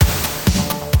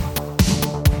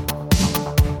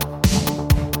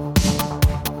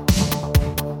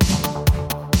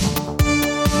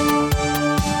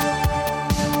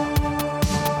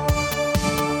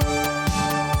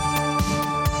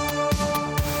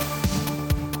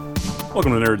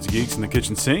Welcome to Nerds, Geeks, and the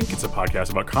Kitchen Sink. It's a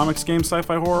podcast about comics, games,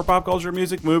 sci-fi, horror, pop culture,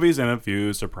 music, movies, and a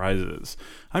few surprises.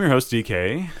 I'm your host,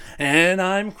 DK. And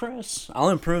I'm Chris. I'll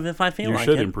improve if I feel like it.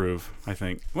 You should improve, I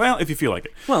think. Well, if you feel like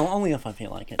it. Well, only if I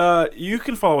feel like it. You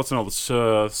can follow us on all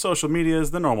the social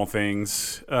medias, the normal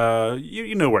things.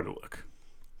 You know where to look.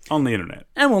 On the internet.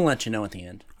 And we'll let you know at the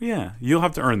end. Yeah, you'll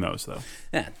have to earn those, though.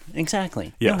 Yeah,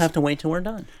 exactly. Yes. You'll have to wait till we're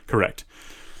done. Correct.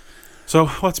 So,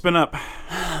 what's been up?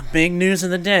 Big news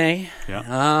of the day.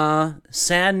 Yeah.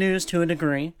 Sad news to a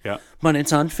degree. Yeah. But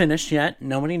it's unfinished yet.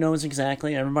 Nobody knows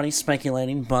exactly. Everybody's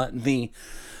speculating. But the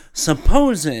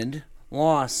supposed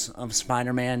loss of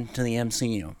Spider-Man to the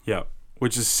MCU. Yeah.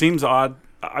 Which seems odd.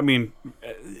 I mean,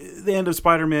 the end of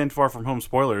Spider-Man Far From Home,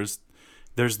 spoilers,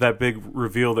 there's that big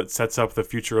reveal that sets up the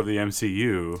future of the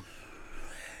MCU.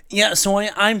 Yeah, so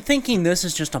I'm thinking this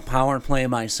is just a power play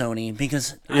by Sony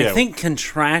because I think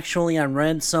contractually I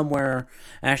read somewhere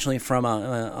actually from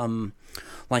a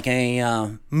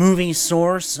movie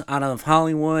source out of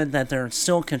Hollywood that they're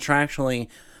still contractually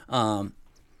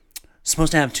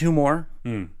supposed to have two more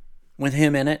with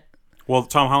him in it. Well,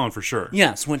 Tom Holland for sure.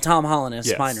 Yes, with Tom Holland as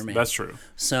Spider-Man. That's true.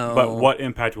 So, but what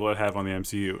impact will it have on the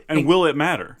MCU? And will it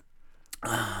matter?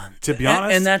 To be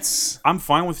honest, and that's I'm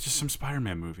fine with just some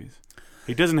Spider-Man movies.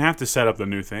 He doesn't have to set up the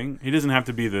new thing. He doesn't have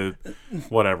to be the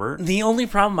whatever. The only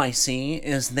problem I see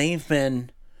is they've been,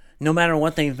 no matter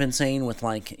what they've been saying with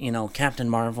Captain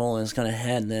Marvel is going to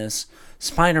head this,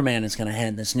 Spider-Man is going to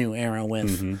head this new era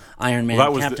with Iron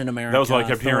Man, Captain America. That was what I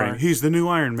kept Thor. hearing. He's the new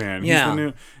Iron Man. Yeah. He's the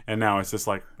new, and now it's just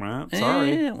like, well,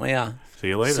 sorry. Well, yeah. See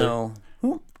you later. So,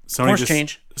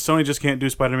 Sony just can't do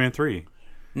Spider-Man 3.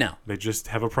 No. They just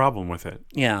have a problem with it.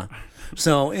 Yeah.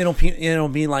 So it'll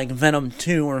be like Venom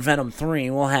 2 or Venom 3.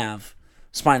 We'll have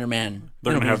Spider-Man.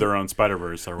 They're going to have their own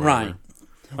Spider-Verse or whatever.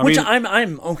 Right. Which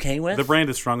I'm okay with. The brand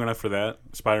is strong enough for that.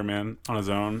 Spider-Man on his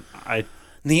own.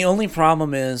 The only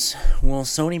problem is, will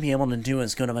Sony be able to do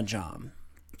as good of a job?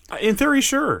 In theory,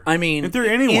 sure. I mean, in theory,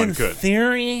 anyone could. In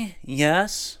theory,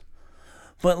 yes.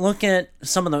 But look at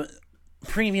some of the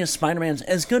previous Spider-Mans.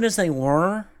 As good as they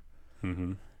were,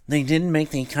 they didn't make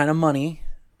the kind of money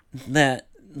that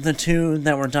the two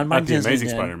that were done by Not Disney the Amazing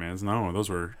did. Spider-Mans. No,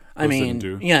 those I didn't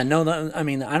do. Yeah, no.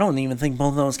 I don't even think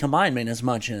both of those combined made as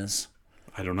much as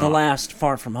I don't know. the last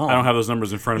Far From Home. I don't have those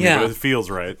numbers in front of me, but it feels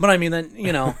right. But I mean, I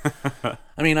know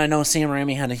Sam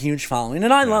Raimi had a huge following,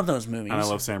 and I love those movies. And I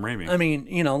love Sam Raimi. I mean,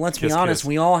 let's be honest,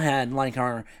 we all had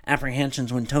our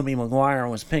apprehensions when Tobey Maguire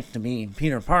was picked to be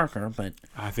Peter Parker, but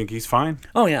I think he's fine.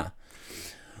 Oh yeah.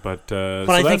 But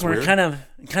I think we're kind of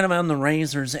on the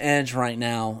razor's edge right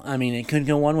now. I mean, it could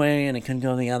go one way and it could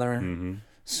go the other. Mm-hmm.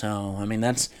 So, I mean,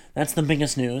 that's the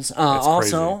biggest news.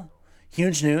 Also,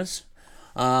 huge news.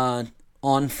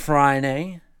 On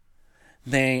Friday,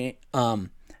 they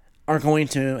are going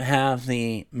to have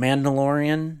the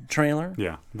Mandalorian trailer.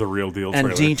 Yeah, the real deal trailer.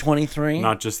 And D23.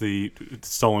 Not just the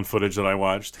stolen footage that I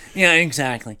watched. Yeah,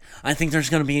 exactly. I think there's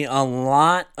going to be a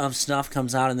lot of stuff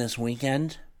comes out in this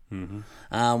weekend. Mm-hmm.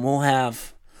 We'll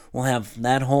have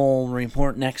that whole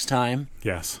report next time.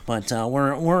 Yes. But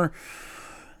we're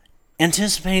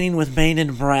anticipating with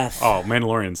bated breath. Oh,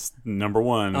 Mandalorian's number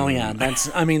one. Oh yeah, that's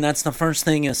the first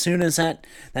thing. As soon as that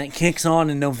kicks on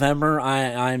in November,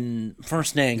 I'm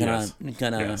first day gonna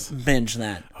binge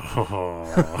that.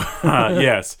 Oh,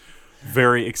 yes,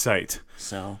 very excite.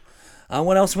 So,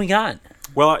 what else we got?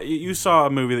 Well, you saw a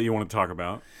movie that you want to talk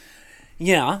about.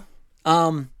 Yeah.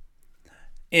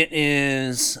 It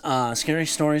is Scary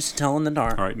Stories to Tell in the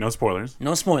Dark. All right, no spoilers.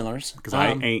 No spoilers. Because I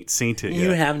ain't seen it yet.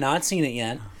 You have not seen it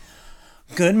yet.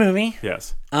 Good movie.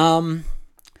 Yes.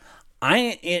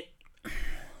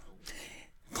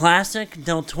 Classic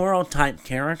Del Toro type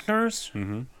characters.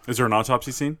 Mm-hmm. Is there an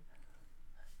autopsy scene?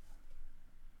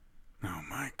 Oh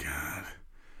my god.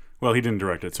 Well, he didn't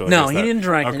direct it, so no, he didn't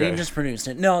direct it. He just produced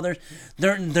it. No, there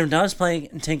does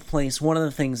take place one of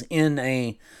the things in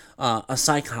a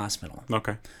psych hospital.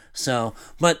 Okay. So,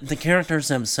 but the characters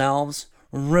themselves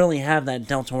really have that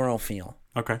Del Toro feel.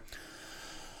 Okay.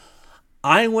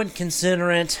 I would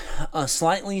consider it a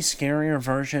slightly scarier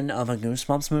version of a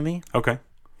Goosebumps movie. Okay.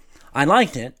 I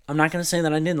liked it. I'm not going to say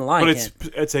that I didn't like it.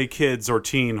 But it's a kids or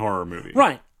teen horror movie.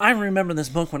 Right. I remember this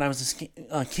book when I was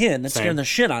a kid. That scared the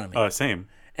shit out of me. Same.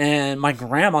 And my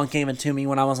grandma gave it to me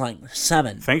when I was like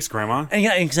 7. Thanks, Grandma. And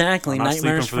yeah, exactly.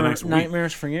 Nightmares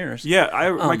for years.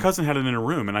 Yeah, my cousin had it in a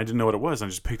room, and I didn't know what it was. And I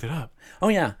just picked it up. Oh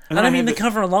yeah, and I mean the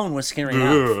cover alone was scary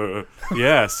enough.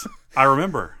 Yes, I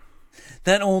remember.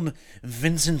 That old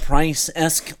Vincent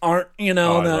Price-esque art,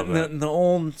 the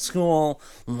old school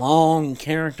long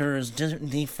characters,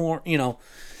 deformed,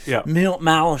 yeah,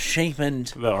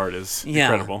 malshapen. The art is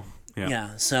incredible.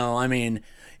 Yeah. So I mean,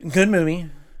 good movie.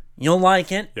 You'll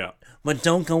like it. Yeah. But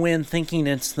don't go in thinking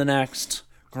it's the next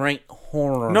great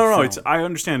horror. No, film. it's. I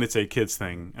understand it's a kids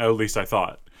thing. At least I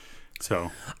thought.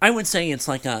 So I would say it's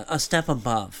like a step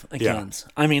above a kids.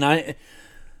 I mean,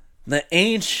 the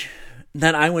age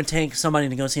that I would take somebody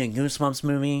to go see a Goosebumps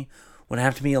movie would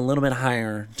have to be a little bit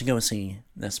higher to go see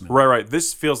this movie. right.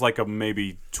 This feels like a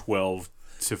maybe 12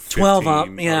 to 15. 12 up,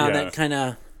 that kind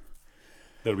of.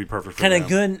 That'll be perfect for kind them. of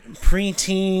good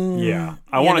preteen. Yeah,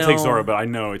 I want to take Zora, but I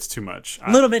know it's too much.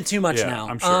 A little bit too much yeah, now.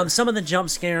 I'm sure. Some of the jump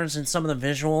scares and some of the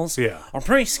visuals are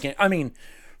pretty scary. I mean,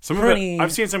 some of it,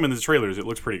 I've seen some in the trailers. It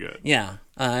looks pretty good. Yeah,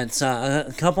 it's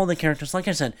a couple of the characters. Like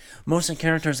I said, most of the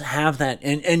characters have that,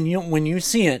 and when you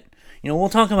see it, we'll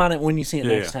talk about it when you see it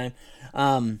next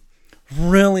time.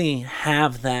 Really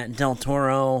have that Del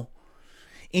Toro,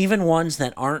 even ones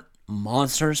that aren't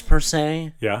monsters per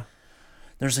se. Yeah.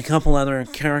 There's a couple other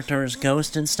characters,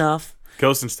 Ghost and stuff.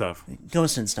 Ghost and stuff.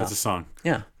 That's a song.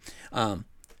 Yeah.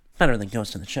 Better than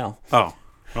Ghost in the Shell. Oh,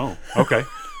 okay.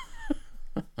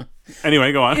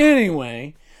 Anyway, go on.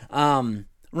 Anyway,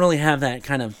 really have that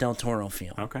kind of Del Toro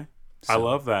feel. Okay. So. I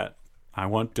love that. I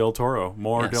want Del Toro.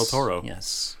 More Del Toro.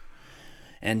 Yes.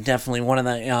 And definitely one of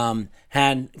the,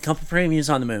 had a couple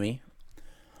previews on the movie.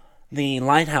 The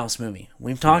Lighthouse movie.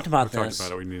 We've talked about this. Talked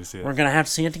about it. We need to see it. We're going to have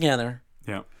to see it together.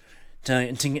 Yeah.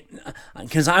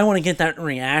 Because I want to get that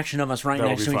reaction of us right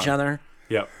next to each other.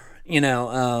 Yep.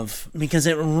 Because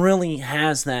it really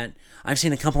has that. I've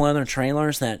seen a couple other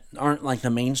trailers that aren't like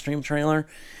the mainstream trailer.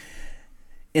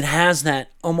 It has that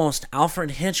almost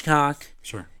Alfred Hitchcock,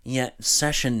 yet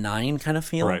Session 9 kind of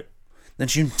feel. Right.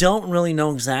 That you don't really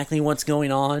know exactly what's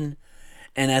going on,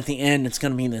 and at the end it's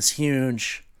going to be this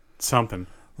huge something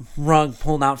rug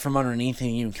pulled out from underneath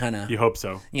you kind of. You hope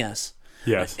so. Yes.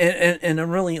 Yes. And it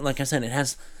really, like I said, it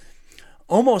has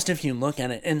almost, if you look at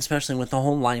it, and especially with the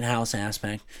whole lighthouse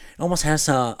aspect, it almost has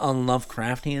a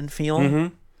Lovecraftian feel.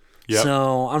 Mm-hmm. Yep.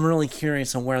 So I'm really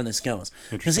curious on where this goes.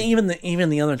 Because even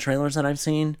the other trailers that I've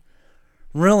seen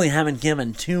really haven't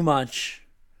given too much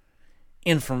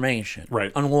information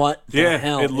on what the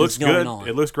hell it looks is going good. on.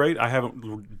 It looks great. I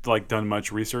haven't done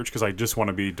much research because I just want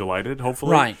to be delighted,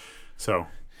 hopefully. Right. So,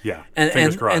 yeah,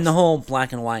 fingers crossed. And the whole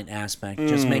black and white aspect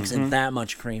just makes it that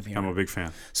much creepier. I'm a big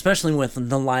fan. Especially with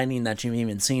the lighting that you've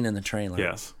even seen in the trailer.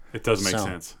 Yes, it does make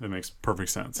sense. It makes perfect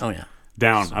sense. Oh, yeah.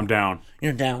 Down. I'm down.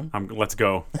 You're down? Let's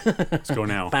go. Let's go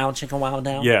now. Bow, chicka, wow,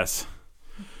 down? Yes.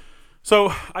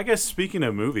 So, I guess speaking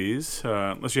of movies,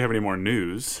 unless you have any more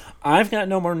news. I've got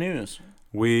no more news.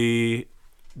 We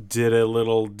did a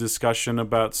little discussion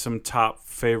about some top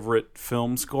favorite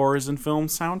film scores and film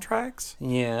soundtracks.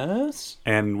 Yes.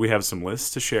 And we have some lists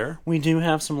to share. We do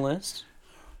have some lists.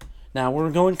 Now,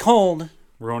 we're going cold.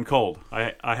 We're going cold.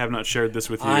 I have not shared this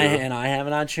with you. I have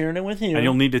not shared it with you. And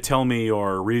you'll need to tell me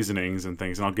your reasonings and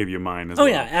things, and I'll give you mine as well. Oh,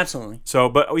 yeah, absolutely. So,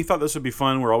 but we thought this would be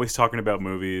fun. We're always talking about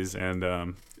movies,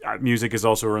 and music is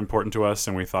also important to us,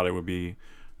 and we thought it would be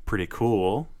pretty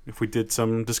cool if we did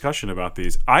some discussion about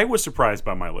these. I was surprised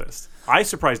by my list. I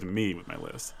surprised me with my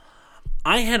list.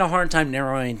 I had a hard time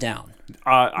narrowing it down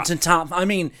to top. I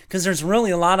mean, because there's really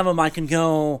a lot of them. I can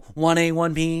go 1A,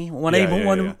 1B,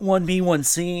 1A, 1B,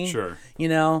 1C. Sure.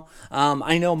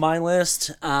 I know my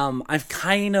list. I've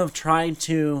kind of tried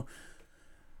to,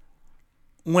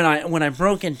 when I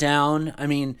broke it down, I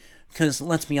mean, because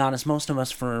let's be honest, most of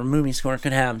us for movie score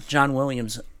could have John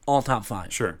Williams all top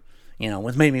 5. Sure.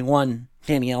 With maybe one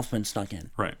Danny Elfman stuck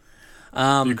in. Right.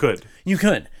 You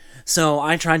could. So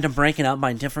I tried to break it up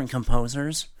by different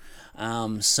composers.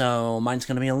 So mine's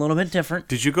going to be a little bit different.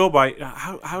 Did you go by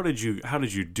how did you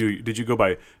do? Did you go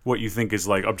by what you think is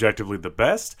like objectively the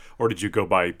best, or did you go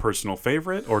by personal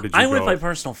favorite, or did you? I went by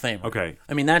personal favorite. Okay.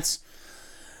 I mean, that's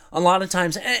a lot of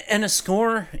times, and a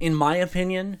score, in my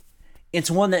opinion,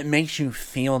 it's one that makes you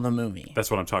feel the movie. That's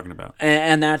what I'm talking about.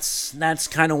 And that's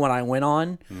kind of what I went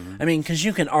on. Mm-hmm. I mean, because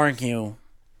you can argue,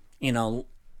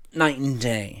 night and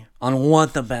day on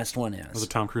what the best one is. It was a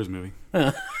Tom Cruise movie.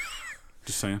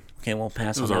 Just saying. Okay, we'll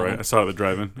pass on that. It was all right. one. I saw it at the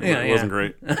drive-in. It wasn't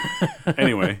great.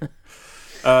 Anyway,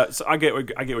 so I get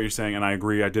what you're saying, and I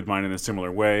agree. I did mine in a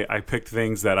similar way. I picked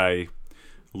things that I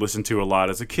listened to a lot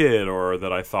as a kid, or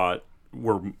that I thought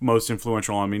were most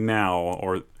influential on me now,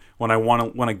 or when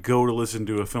I go to listen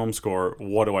to a film score,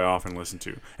 what do I often listen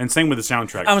to? And same with the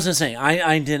soundtrack. I was going to say,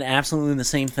 I did absolutely the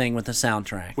same thing with the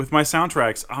soundtrack. With my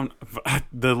soundtracks,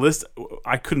 the list,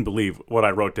 I couldn't believe what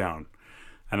I wrote down.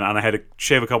 And I had to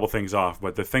shave a couple things off,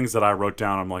 but the things that I wrote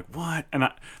down, I'm like, what? And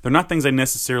they're not things I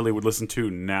necessarily would listen to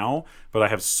now, but I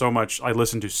have so much, I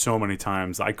listened to so many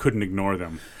times, I couldn't ignore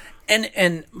them.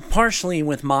 And partially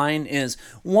with mine is,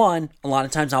 one, a lot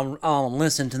of times I'll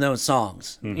listen to those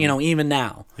songs, even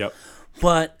now. Yep.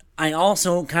 But I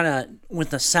also kind of,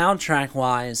 with the soundtrack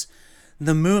wise,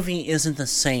 the movie isn't the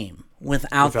same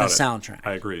without the soundtrack.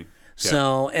 I agree.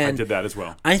 So, and I did that as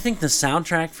well. I think the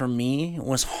soundtrack for me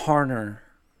was harder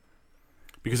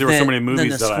because there were so many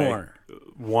movies that score. I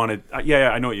wanted.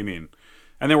 I know what you mean.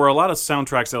 And there were a lot of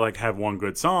soundtracks that like have one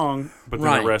good song, but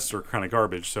then the rest are kind of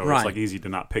garbage. So it's like easy to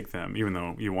not pick them, even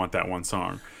though you want that one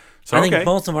song. So I think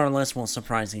both of our lists will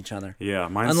surprise each other. Yeah,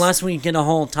 unless we get a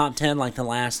whole top 10 like the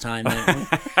last time.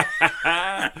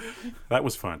 That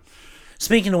was fun.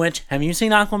 Speaking of which, have you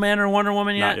seen Aquaman or Wonder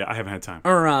Woman yet? Not yet. I haven't had time.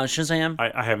 Or Shazam?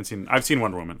 I haven't seen. I've seen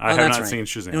Wonder Woman. I have not seen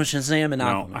Shazam. It was Shazam and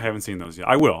Aquaman. No, I haven't seen those yet.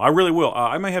 I will. I really will.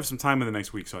 I may have some time in the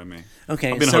next week, so I may.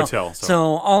 Okay. I'll be in a hotel. So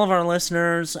all of our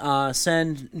listeners,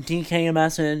 send DK a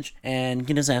message and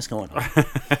get his ass going. All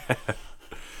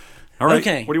right.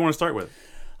 Okay. What do you want to start with?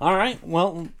 All right.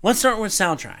 Well, let's start with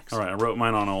soundtracks. All right. I wrote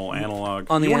mine on old analog.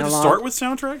 On the you analog. want to start with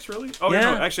soundtracks, really? Oh, yeah.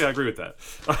 No, actually, I agree with that.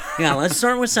 Yeah, let's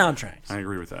start with soundtracks. I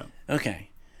agree with that. Okay.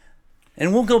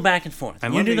 And we'll go back and forth.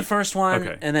 And you do the first one,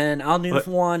 and then I'll do the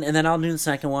one, and then I'll do the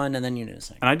second one, and then you do the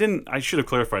second. And I should have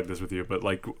clarified this with you, but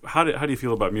like, how do you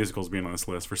feel about musicals being on this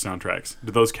list for soundtracks?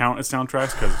 Do those count as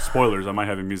soundtracks? Because spoilers, I might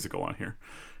have a musical on here.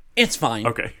 It's fine.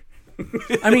 Okay.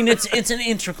 I mean, it's an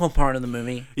integral part of the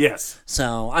movie. Yes.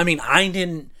 So, I mean, I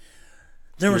didn't.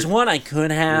 There was one I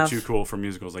could have. You're too cool for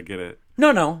musicals. I get it. No.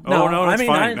 Oh, no, that's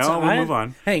fine. We'll move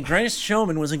on. Hey, Greatest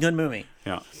Showman was a good movie.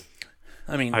 Yeah.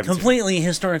 I mean, completely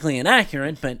historically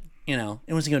inaccurate, but,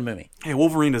 it was a good movie. Hey,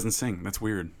 Wolverine doesn't sing. That's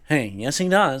weird. Hey, yes, he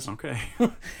does. Okay.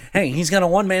 Hey, he's got a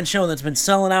one-man show that's been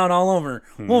selling out all over.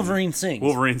 Wolverine sings.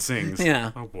 Wolverine sings.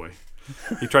 Yeah. Oh, boy.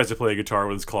 He tries to play a guitar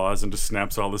with his claws and just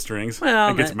snaps all the strings. Well,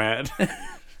 and gets mad.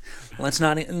 Let's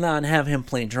not have him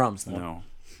play drums, though. No.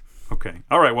 Okay.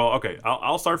 All right. Well, okay.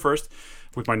 I'll start first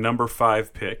with my number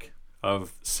 5 pick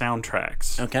of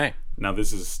soundtracks. Okay. Now,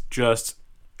 this is just,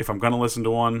 if I'm going to listen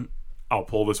to one, I'll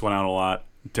pull this one out a lot.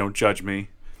 Don't judge me.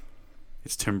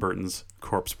 It's Tim Burton's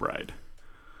Corpse Bride.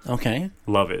 Okay.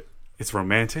 Love it. It's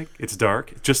romantic. It's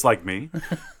dark. Just like me.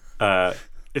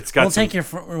 It's got. We'll take your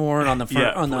word on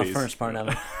the first part of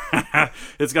it.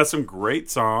 It's got some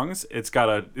great songs. It's got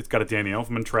a Danny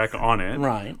Elfman track on it.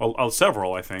 Right.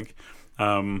 Several, I think.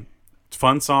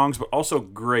 Fun songs, but also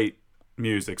great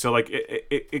music. So like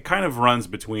it kind of runs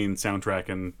between soundtrack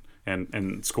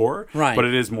and score. Right. But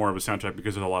it is more of a soundtrack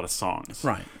because there's a lot of songs.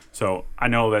 Right. So I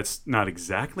know that's not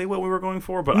exactly what we were going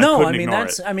for, but no, I couldn't ignore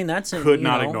it. That's it. Could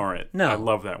not ignore it. No, I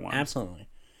love that one. Absolutely.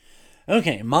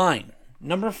 Okay, mine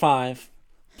number 5,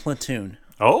 Platoon.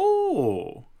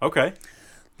 Oh, okay.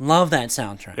 Love that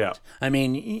soundtrack. Yeah. I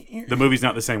mean, the movie's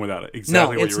not the same without it.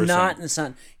 Exactly what you were saying. It's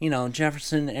not.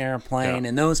 Jefferson Airplane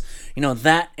and those.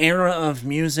 That era of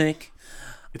music.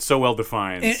 It's so well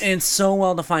defined. It's so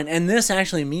well defined, and this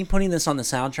actually, me putting this on the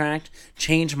soundtrack,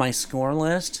 changed my score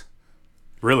list.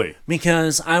 Really?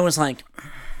 Because I was like,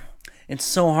 it's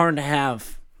so hard to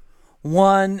have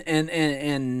one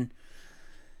and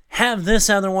have this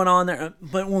other one on there,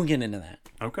 but we'll get into that.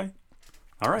 Okay.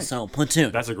 All right. So,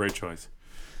 Platoon. That's a great choice.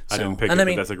 I didn't pick it,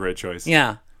 but that's a great choice.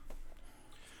 Yeah.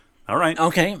 All right.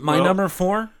 Okay, my number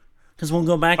 4, because we'll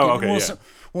go back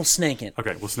we'll snake it.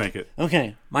 Okay, we'll snake it.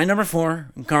 Okay, my number 4,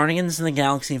 Guardians of the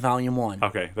Galaxy Volume 1.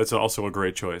 Okay, that's also a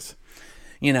great choice.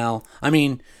 I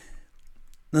mean,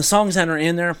 the songs that are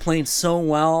in there played so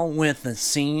well with the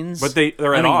scenes. But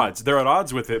they're at odds. They're at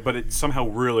odds with it, but it somehow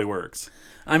really works.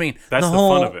 I mean, that's the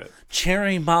whole fun of it.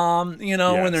 Cherry Bomb,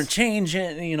 when they're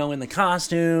changing, in the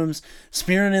costumes,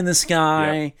 Spirit in the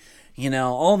Sky,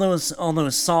 all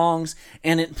those songs,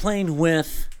 and it played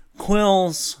with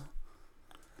Quill's.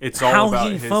 It's all how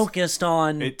about he focused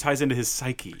on. It ties into his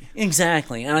psyche.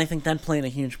 Exactly, and I think that played a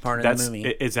huge part in the movie.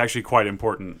 It's actually quite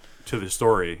important to the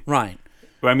story. Right.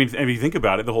 But I mean, if you think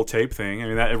about it, the whole tape thing, I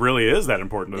mean, it really is that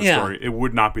important to the story. It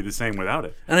would not be the same without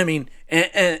it. And I mean,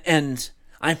 and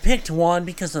I picked one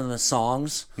because of the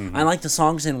songs. Mm-hmm. I like the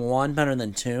songs in one better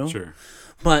than 2. Sure.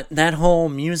 But that whole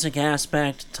music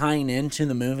aspect tying into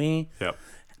the movie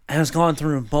has gone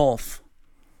through both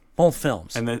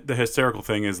films. And the hysterical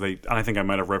thing is and I think I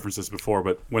might have referenced this before,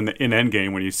 but in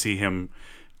Endgame, when you see him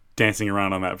dancing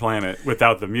around on that planet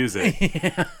without the music,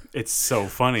 it's so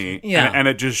funny. Yeah. And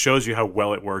it just shows you how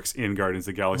well it works in Guardians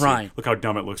of the Galaxy. Right. Look how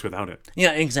dumb it looks without it.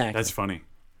 Yeah, exactly. That's funny.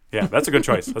 Yeah, that's a good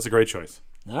choice. That's a great choice.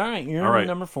 All right, you're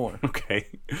number 4. Okay.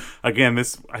 Again,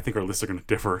 I think our lists are going to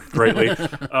differ greatly.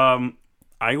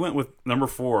 I went with number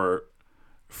 4,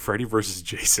 Freddy vs.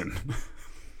 Jason.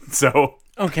 So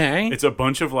okay, it's a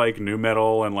bunch of like new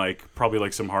metal and like probably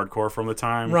like some hardcore from the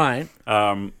time. Right.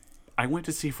 I went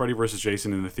to see Freddy vs.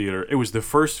 Jason in the theater. It was the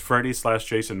first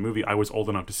Freddy/Jason movie I was old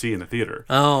enough to see in the theater.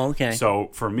 Oh, okay.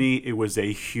 So for me, it was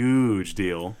a huge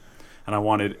deal, and I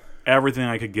wanted everything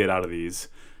I could get out of these.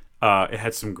 It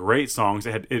had some great songs.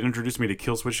 It introduced me to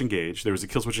Killswitch Engage. There was a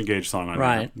Killswitch Engage song on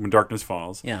there, When Darkness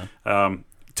Falls. Yeah.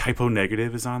 Typo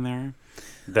Negative is on there.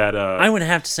 That I would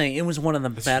have to say it was one of the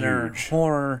better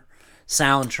horror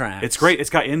soundtracks. It's great. It's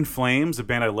got In Flames, a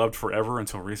band I loved forever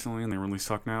until recently, and they really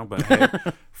suck now. But hey,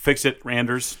 fix it,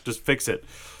 Randers. Just fix it.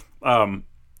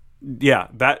 Yeah,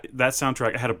 that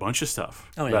soundtrack had a bunch of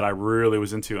stuff that I really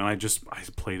was into, and I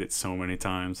played it so many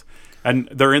times. And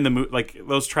they're in the movie. Like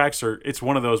those tracks are. It's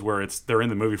one of those where they're in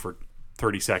the movie for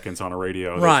 30 seconds on a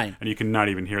radio, right? And you can not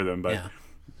even hear them. But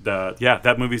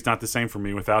that movie's not the same for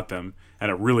me without them,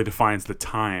 and it really defines the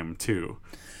time too.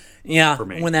 Yeah,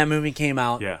 when that movie came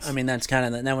out, yes. I mean that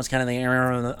was kind of the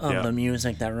era of the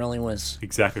music that really was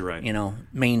exactly right.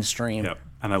 Mainstream. Yep.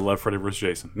 And I love Freddy vs.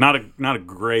 Jason. Not a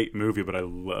great movie, but I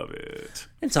love it.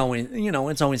 It's always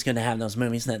it's always good to have those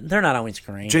movies that they're not always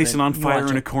great. Jason on fire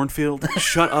in a cornfield.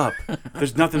 Shut up.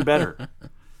 There's nothing better.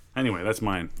 Anyway, that's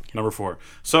mine. Number 4.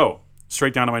 So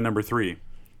straight down to my number 3.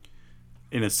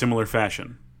 In a similar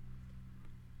fashion,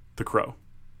 The Crow.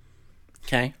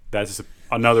 Okay. That's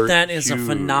another. That is a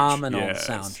phenomenal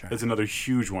soundtrack. That's another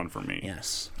huge one for me.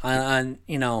 Yes,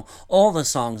 all the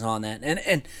songs on that,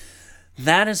 and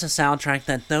that is a soundtrack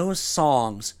that those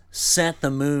songs set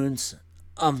the moods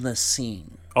of the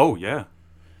scene. Oh yeah.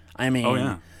 I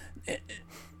mean,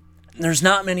 there's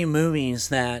not many movies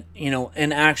that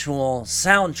an actual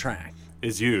soundtrack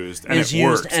is used and it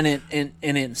works and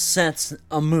it sets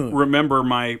a mood. Remember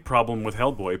my problem with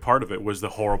Hellboy? Part of it was the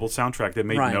horrible soundtrack that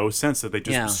made no sense. That they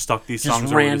just stuck these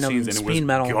songs over the scenes and it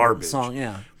was garbage. Song,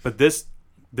 yeah. But this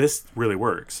really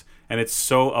works, and it's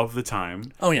so of the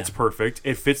time. Oh yeah, it's perfect.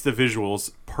 It fits the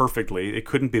visuals perfectly. It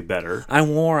couldn't be better. I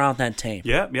wore out that tape.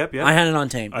 Yep. I had it on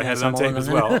tape. I had it on tape as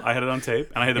well. I had it on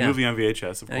tape, and I had the movie on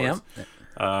VHS, of course. Yep.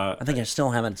 I think I still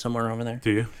have it somewhere over there.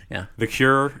 Do you? Yeah. The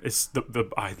Cure is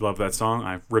I love that song.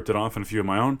 I ripped it off in a few of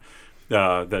my own.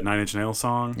 That 9 Inch Nails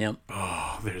song. Yep.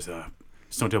 Oh, there's a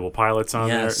Stone Temple Pilots on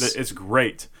there. It's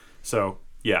great. So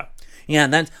yeah.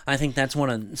 Yeah, I think that's one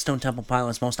of Stone Temple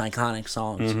Pilots' most iconic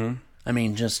songs. Mm-hmm. I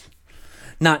mean, just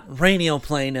not radio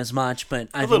played as much, but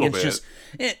I think it's bit. just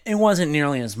it wasn't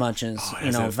nearly as much as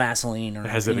Vaseline or anything else.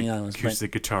 It has an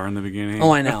acoustic guitar in the beginning.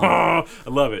 Oh, I know. I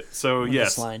love it. So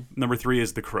yes, number 3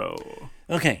 is The Crow.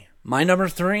 Okay, my number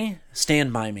 3,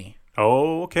 Stand By Me.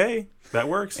 Oh, okay, that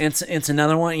works. It's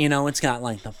another one. It's got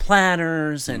like the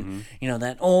Platters and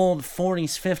that old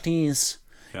 40s, 50s,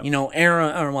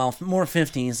 era, or more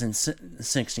 50s and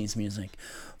 60s music.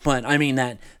 But I mean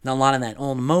a lot of that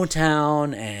old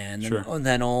Motown and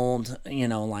that old,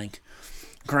 like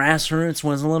Grassroots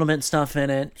was a little bit stuff in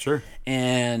it. Sure.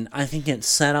 And I think it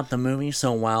set up the movie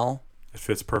so well. It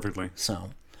fits perfectly.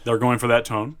 So they're going for that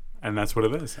tone, and that's what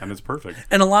it is, and it's perfect.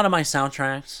 And a lot of my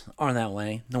soundtracks are that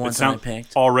way. The ones that I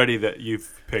picked already that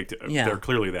you've picked, they're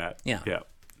clearly that. Yeah. Yeah.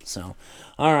 So,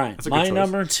 all right, my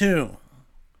number 2,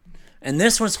 and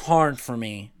this was hard for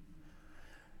me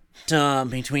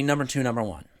between number 2 and number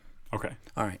 1. Okay.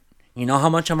 All right. You know how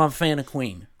much I'm a fan of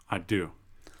Queen? I do.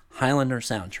 Highlander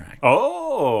soundtrack.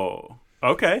 Oh,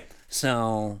 okay.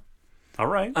 So, all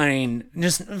right. I mean,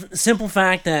 just simple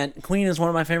fact that Queen is one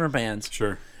of my favorite bands.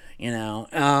 Sure. It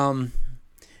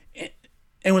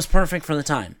was perfect for the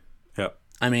time. Yep.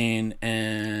 I mean,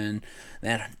 and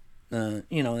that,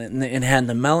 it had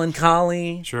the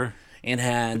melancholy. Sure. It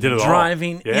had the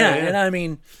driving. Yeah. And I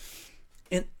mean,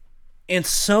 it's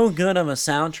so good of a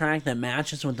soundtrack that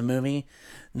matches with the movie.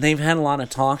 They've had a lot of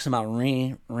talks about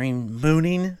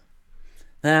rebooting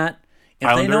that. If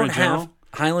Highlander they don't in have general?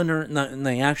 Highlander,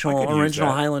 the actual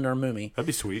original Highlander movie, that'd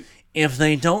be sweet. If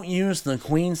they don't use the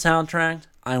Queen soundtrack,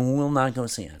 I will not go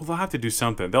see it. Well, they'll have to do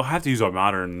something. They'll have to use a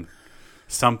modern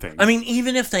something. I mean,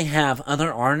 even if they have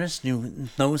other artists do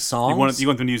those songs, you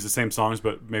want them to use the same songs,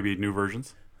 but maybe new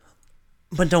versions.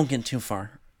 But don't get too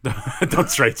far. Don't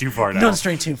stray too far now. Don't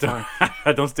stray too far.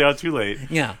 Don't stay out too late.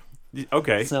 Yeah.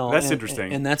 Okay. So, that's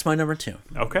interesting. And that's my number 2.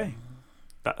 Okay.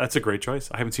 That's a great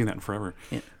choice. I haven't seen that in forever.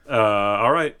 Yeah.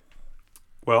 All right.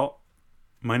 Well,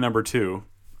 my number 2,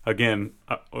 again,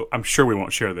 I'm sure we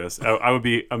won't share this. I would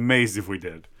be amazed if we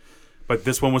did. But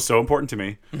this one was so important to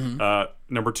me.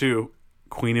 Mm-hmm. Number 2,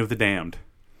 Queen of the Damned.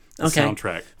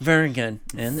 Soundtrack. Very good.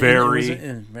 And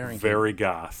very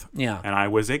goth. Yeah. And I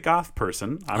was a goth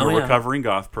person. I'm a recovering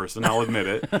goth person. I'll admit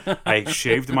it. I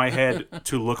shaved my head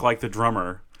to look like the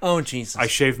drummer. Oh, Jesus. I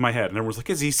shaved my head. And everyone was like,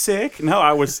 is he sick? No,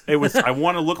 I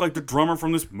want to look like the drummer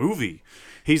from this movie.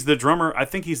 He's the drummer. I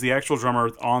think he's the actual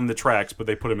drummer on the tracks, but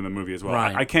they put him in the movie as well.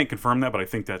 Right. I can't confirm that, but I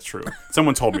think that's true.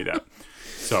 Someone told me that.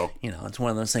 So it's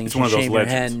one of those things. It's you one of those shave your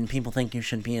legends. head, and people think you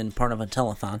should be in part of a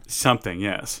telethon. something,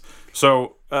 yes.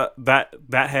 So that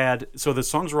had the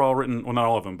songs were all written. Well, not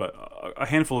all of them, but a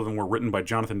handful of them were written by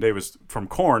Jonathan Davis from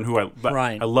Korn, who I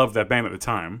loved that band at the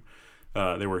time.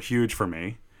 They were huge for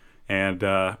me. And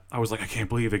I was like, I can't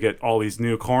believe they get all these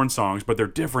new Korn songs, but they're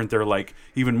different. They're like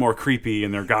even more creepy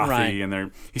and they're gothy, Right.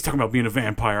 and he's talking about being a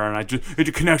vampire, and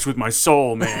it connects with my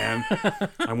soul, man.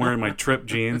 I'm wearing my Trip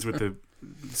jeans with the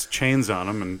chains on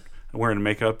them, and wearing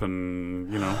makeup and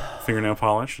fingernail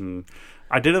polish, and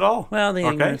I did it all. Well, the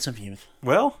ignorance of youth.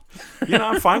 Well,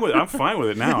 I'm fine with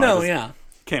it now. No, yeah.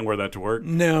 Can't wear that to work.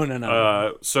 No.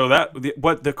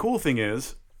 But the cool thing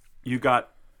is,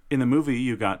 in the movie,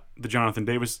 you got the Jonathan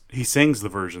Davis, he sings the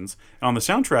versions. And on the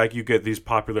soundtrack, you get these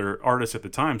popular artists at the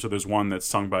time. So there's one that's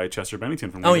sung by Chester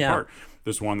Bennington from Linkin Park.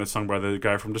 There's one that's sung by the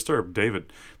guy from Disturbed,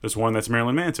 David. There's one that's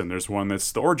Marilyn Manson. There's one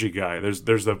that's the Orgy guy.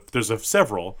 There's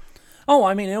several. Oh,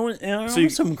 I mean, it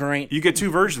was some great. You get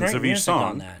two versions of each song.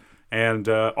 On that. And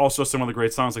also some of the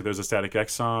great songs, like there's a Static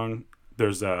X song.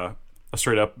 There's a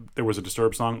straight up, there was a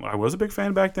Disturbed song. I was a big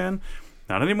fan back then.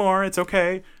 Not anymore. It's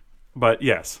okay. But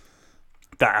yes.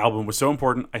 That album was so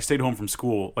important. I stayed home from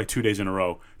school like 2 days in a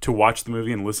row to watch the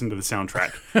movie and listen to the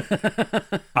soundtrack.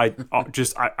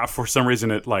 I for some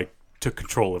reason it like took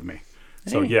control of me.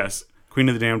 So yes, Queen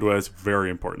of the Damned was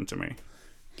very important to me.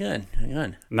 Good.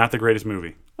 Not the greatest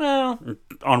movie. Well,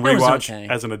 on rewatch okay.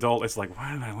 As an adult, it's like,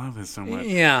 why did I love this so much?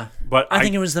 Yeah, but I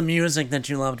think it was the music that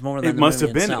you loved more than it the must movie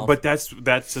have been. itself. But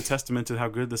that's a testament to how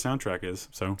good the soundtrack is.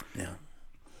 So yeah.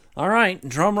 All right,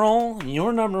 drum roll.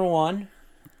 Your number one.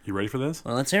 You ready for this?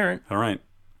 Well, let's hear it. All right.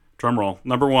 Drum roll.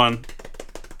 Number one.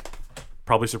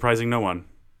 Probably surprising no one.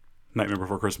 Nightmare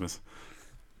Before Christmas.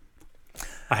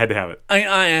 I had to have it.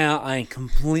 I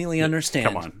completely understand.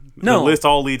 Come on. No. The list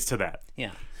all leads to that.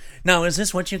 Yeah. Now, is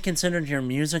this what you considered your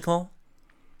musical?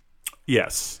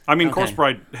 Yes. I mean, Corpse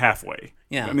Bride halfway.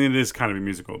 Yeah. I mean, it is kind of a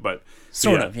musical, but...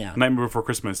 Sort of, yeah. Nightmare Before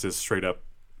Christmas is straight up...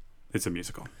 It's a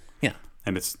musical. Yeah.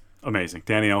 And it's amazing.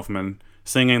 Danny Elfman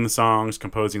singing the songs,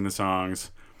 composing the songs...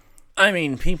 I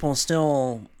mean, people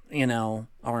still,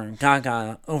 are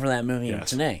gaga over that movie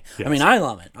today. Yes. I mean, I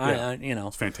love it.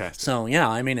 It's fantastic. So, yeah,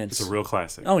 I mean, it's a real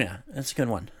classic. Oh, yeah. It's a good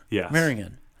one. Yeah. Very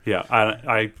good.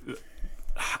 Yeah.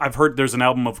 I've heard there's an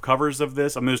album of covers of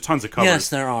this. I mean, there's tons of covers. Yes,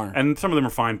 there are. And some of them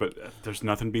are fine, but there's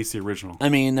nothing beats the original. I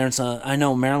mean, I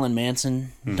know Marilyn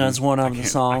Manson does one of the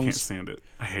songs. I can't stand it.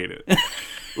 I hate it.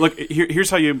 Look, here's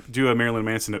how you do a Marilyn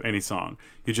Manson of any song.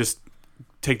 You just...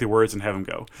 take the words and have him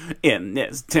go, in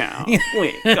this town,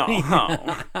 we go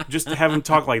home. Just have him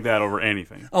talk like that over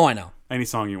anything. Oh, I know. Any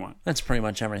song you want. That's pretty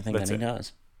much everything that he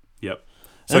does. Yep.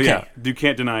 So yeah, you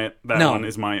can't deny it. That one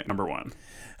is my number one.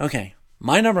 Okay.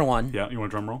 My number one. Yeah, you want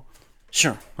a drum roll?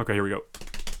 Sure. Okay, here we go.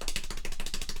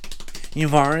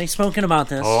 You've already spoken about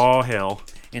this. Oh, hell.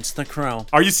 It's The Crow.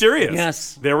 Are you serious?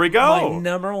 Yes. There we go. My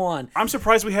number one. I'm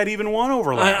surprised we had even one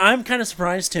overlap. I'm kind of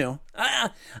surprised, too.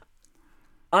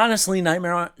 Honestly,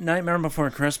 Nightmare Before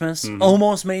Christmas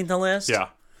almost made the list. Yeah.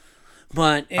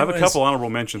 But I have a couple honorable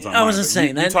mentions on I was just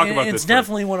saying, talk about it's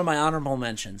definitely one of my honorable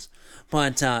mentions.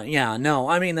 But, yeah, no,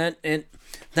 I mean,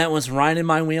 that was right in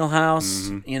my wheelhouse.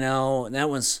 That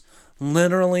was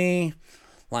literally,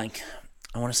 like,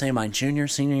 I want to say my junior,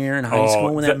 senior year in high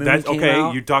school when that movie came out.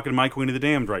 Okay, you're talking My Queen of the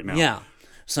Damned right now. Yeah.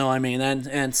 So, I mean,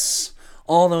 it's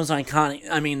all those iconic...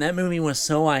 I mean, that movie was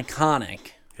so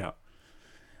iconic. Yeah.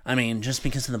 I mean, just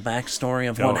because of the backstory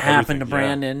of what happened to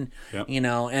Brandon, Yep.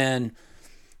 And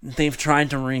they've tried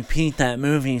to repeat that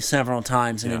movie several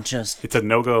times, and it's a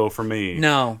no-go for me.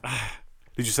 No.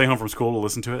 Did you stay home from school to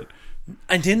listen to it?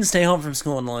 I didn't stay home from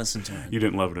school and listen to it. You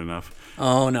didn't love it enough.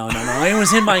 Oh, no. It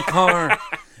was in my car.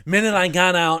 Minute I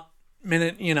got out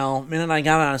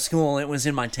of school, it was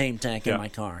in my tape deck in my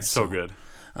car. So good.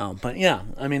 But yeah,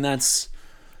 I mean, that's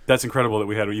incredible that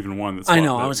we had even one that's... I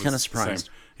know, I was kind of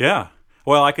surprised. Yeah.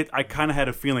 Well, I kind of had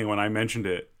a feeling when I mentioned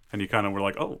it, and you kind of were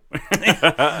like, oh.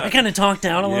 I kind of talked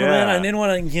out a little bit. I didn't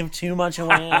want to give too much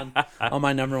away on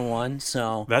my number one.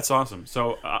 So that's awesome.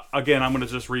 So, again, I'm going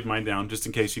to just read mine down, just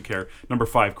in case you care. Number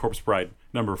 5, Corpse Bride.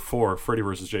 Number 4, Freddy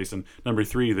vs. Jason. Number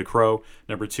 3, The Crow.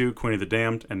 Number 2, Queen of the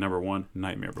Damned. And number 1,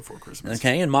 Nightmare Before Christmas.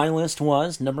 Okay, and my list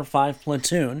was number 5,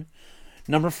 Platoon.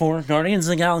 Number 4, Guardians of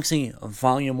the Galaxy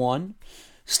Volume 1.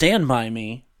 Stand By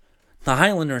Me. The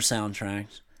Highlander soundtrack.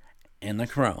 And The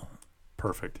Crow.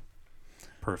 Perfect.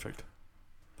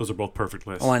 Those are both perfect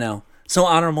lists. Oh, I know. So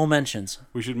honorable mentions.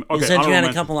 We should. Okay, you said you had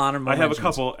a couple honorable mentions. I have a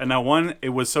couple, and now one, it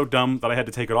was so dumb that I had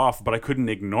to take it off, but I couldn't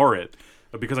ignore it.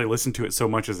 because I listened to it so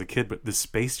much as a kid. But the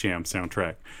Space Jam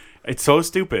soundtrack, it's so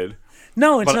stupid.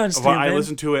 No, it's not stupid. But I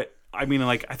listened to it. I mean,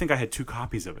 like I think I had 2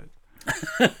 copies of it.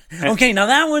 Okay, now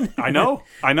that one. I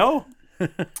know.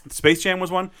 Space Jam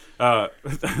was one.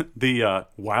 The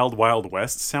Wild Wild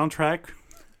West soundtrack,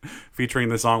 featuring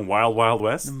the song Wild Wild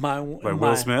West by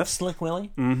Will Smith. Slick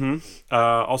Willie.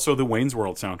 Also, the Wayne's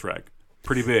World soundtrack.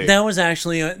 Pretty big. That was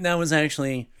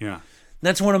actually. Yeah.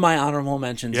 That's one of my honorable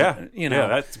mentions. Yeah. You know. Yeah,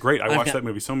 that's great. I watched that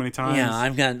movie so many times. Yeah,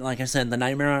 I've got, like I said, the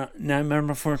Nightmare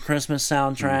Before Christmas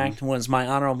soundtrack was my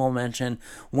honorable mention.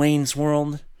 Wayne's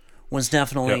World was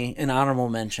definitely an honorable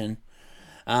mention.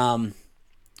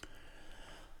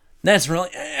 That's really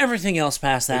everything else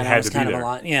past that. I was kind of a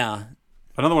lot. Yeah.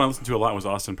 Another one I listened to a lot was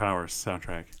Austin Powers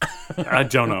soundtrack. I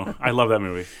don't know. I love that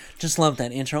movie. Just love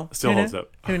that intro. Still holds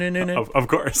up. Of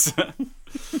course.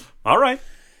 All right.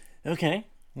 Okay.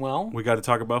 Well, we got to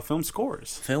talk about film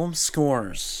scores. Film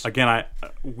scores. Again,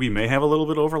 we may have a little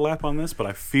bit of overlap on this, but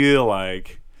I feel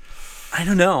like I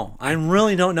don't know. I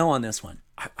really don't know on this one.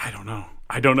 I don't know.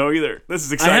 I don't know either. This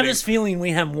is exciting. I have this feeling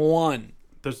we have one.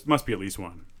 There must be at least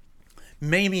one.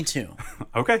 Maybe 2.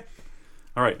 Okay.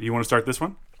 All right. You want to start this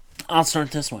one? I'll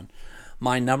start this one.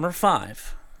 My number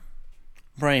 5,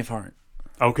 Braveheart.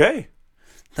 Okay.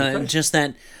 Just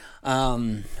that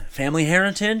family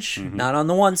heritage, not on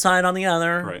the one side, on the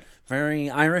other. Right. Very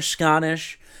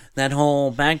Irish-Scottish. That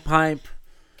whole bagpipe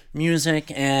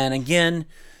music. And again,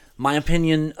 my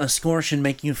opinion, a score should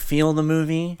make you feel the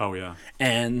movie. Oh, yeah.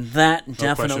 And that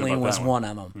definitely was one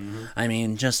of them. I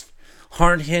mean, just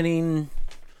hard-hitting,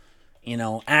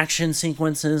 action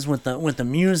sequences with the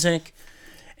music.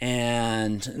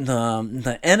 And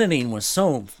the editing was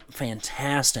so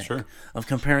fantastic of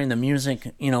comparing the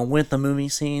music, with the movie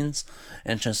scenes.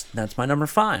 And that's my number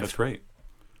 5.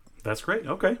 That's great.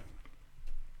 Okay.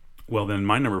 Well, then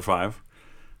my number 5,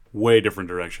 way different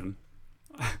direction.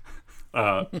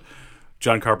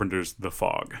 John Carpenter's The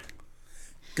Fog.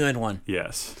 Good one.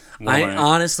 Yes.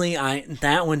 Honestly,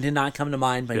 that one did not come to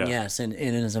mind, but yes, it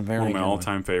is a very good one. One of my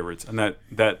all-time favorites. And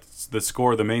that's the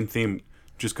score, the main theme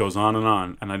just goes on,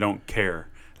 and I don't care.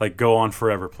 Like, go on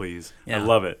forever, please. Yeah. I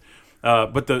love it.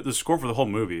 But the score for the whole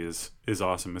movie is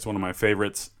awesome. It's one of my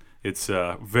favorites. It's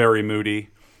very moody,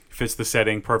 fits the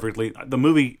setting perfectly. The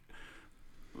movie,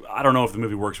 I don't know if the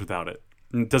movie works without it.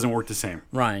 It doesn't work the same.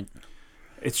 Right.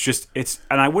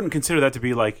 And I wouldn't consider that to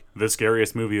be like the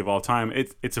scariest movie of all time.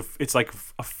 It's like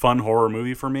a fun horror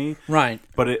movie for me. Right.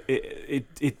 But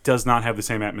it does not have the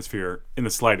same atmosphere in the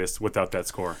slightest without that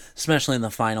score. Especially in the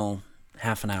final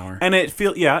half an hour. And it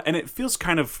feels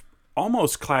kind of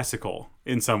almost classical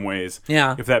in some ways.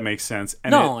 Yeah. If that makes sense.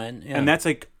 And and that's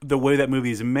like the way that movie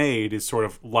is made is sort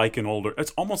of like an older,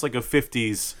 it's almost like a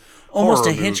 50s almost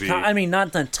horror a Hitchcock movie. I mean,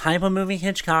 not the type of movie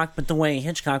Hitchcock, but the way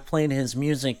Hitchcock played his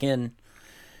music in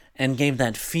and gave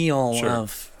that feel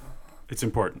of it's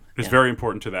important. It's very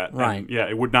important to that. Right. And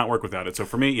it would not work without it. So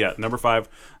for me, number 5,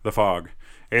 The Fog.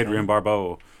 Adrian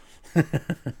Barbeau.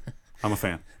 I'm a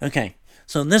fan. Okay.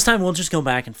 So this time we'll just go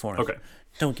back and forth. Okay.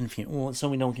 So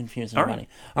we don't confuse anybody.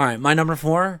 All right. My number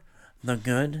 4, The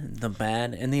Good, the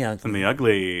Bad, and the Ugly. And the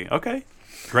Ugly. Okay.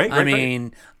 Great. I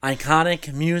mean,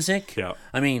 iconic music. Yeah.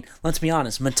 I mean, let's be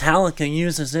honest. Metallica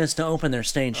uses this to open their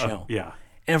stage show. Yeah.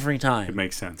 Every time. It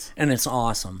makes sense. And it's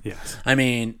awesome. Yes. I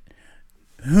mean,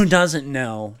 who doesn't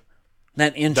know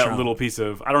that intro? That little piece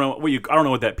of I don't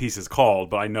know what that piece is called,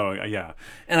 but I know. Yeah.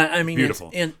 And I mean, beautiful.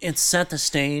 It set the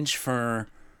stage for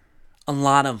a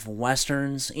lot of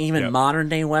westerns, even modern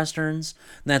day westerns,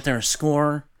 that their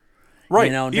score, right?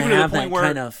 To even have to the point that where,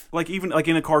 kind of even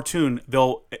in a cartoon,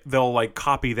 they'll like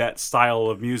copy that style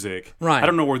of music. Right. I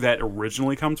don't know where that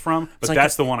originally comes from, but like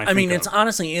that's the one I think mean, of. it's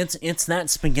honestly it's that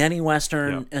spaghetti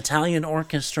western Italian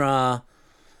orchestra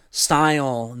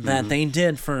style that they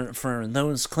did for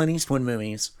those Clint Eastwood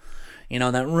movies.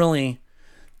 That really.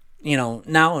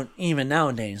 Now even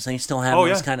nowadays they still have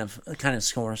those kind of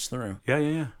scores through.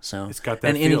 Yeah. So it's got that.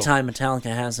 And feel. anytime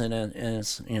Metallica has it,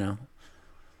 is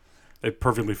it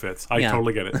perfectly fits. I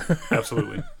totally get it.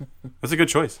 Absolutely, that's a good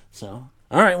choice. So,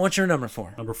 all right, what's your number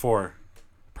 4? Number 4,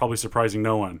 probably surprising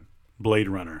no one. Blade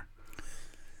Runner.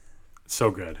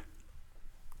 So good.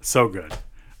 So good.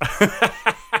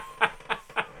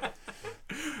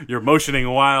 You're motioning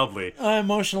wildly. I'm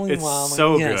motioning wildly. It's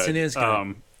so good. Yes, it is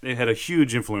good. It had a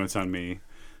huge influence on me.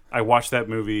 I watched that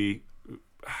movie.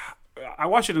 I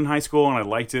watched it in high school and I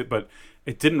liked it, but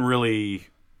it didn't really.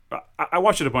 I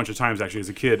watched it a bunch of times actually as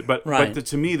a kid, but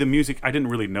to me the music I didn't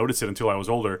really notice it until I was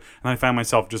older, and I found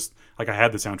myself just like I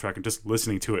had the soundtrack and just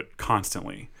listening to it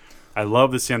constantly. I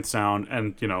love the synth sound,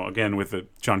 and again with the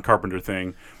John Carpenter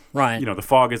thing, Right. You know, the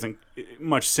Fog isn't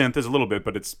much synth. There's a little bit,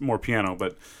 but it's more piano.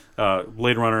 But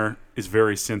Blade Runner is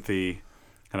very synthy,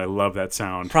 and I love that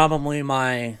sound. Probably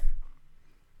my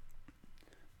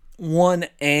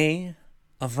 1A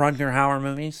of Rutger Hauer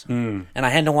movies. And I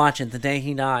had to watch it the day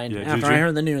he died. Yeah, After I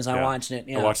heard the news, I watched it.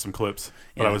 Yeah. I watched some clips.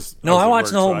 But Yeah. I was I watched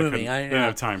at the whole work, so movie. I didn't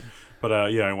have time. But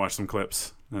I watched some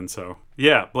clips. And so,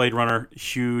 yeah, Blade Runner,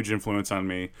 huge influence on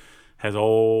me. Has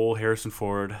old Harrison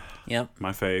Ford. Yep.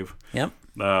 My fave. Yep.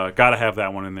 Gotta have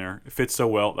that one in there. It fits so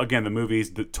well. Again, the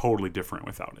movie's totally different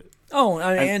without it. Oh,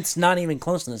 I mean, it's not even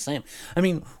close to the same. I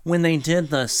mean, when they did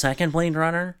the second Blade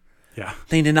Runner, Yeah.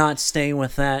 they did not stay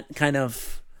with that kind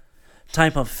of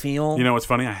type of feel. You know what's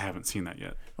funny? I haven't seen that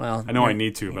yet. Well, I know I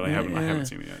need to, but I haven't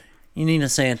seen it yet. You need to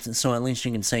say it so at least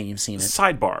you can say you've seen it.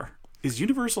 Sidebar. Is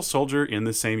Universal Soldier in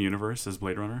the same universe as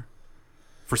Blade Runner?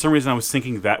 For some reason, I was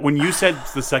thinking that. When you said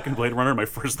the second Blade Runner, my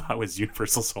first thought was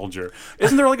Universal Soldier.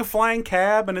 Isn't there like a flying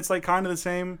cab and it's like kind of the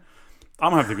same?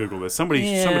 I'm going to have to Google this. Somebody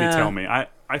tell me. I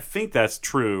think that's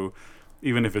true,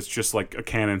 even if it's just like a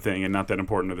canon thing and not that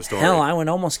important to the story. Hell, I would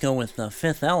almost go with the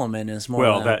Fifth Element as more.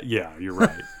 Well, you're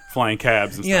right. Flying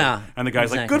cabs and stuff. Yeah, And the guy's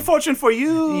like, exactly. good fortune for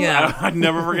you. Yeah. I'd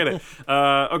never forget it.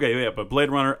 Okay, yeah, but Blade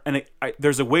Runner, and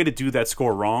there's a way to do that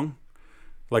score wrong,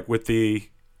 like with the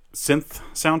synth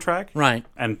soundtrack. Right.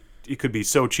 And it could be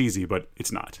so cheesy, but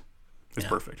it's not. It's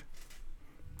perfect.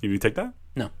 You need to take that?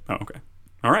 No. Oh, okay.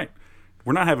 All right.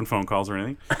 We're not having phone calls or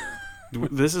anything.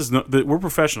 We're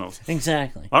professionals.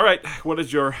 Exactly. All right. What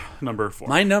is your number 4?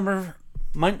 All right. Number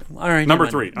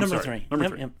 3. Number 3.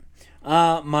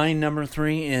 My number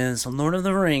 3 is Lord of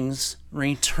the Rings: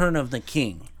 Return of the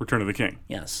King. Return of the King.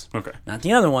 Yes. Okay. Not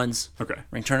the other ones. Okay.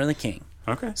 Return of the King.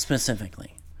 Okay.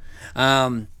 Specifically.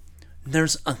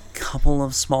 There's a couple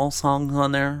of small songs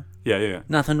on there. Yeah.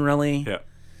 Nothing really. Yeah.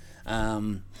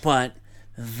 But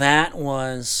that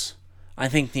was, I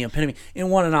think, the epitome. It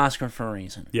won an Oscar for a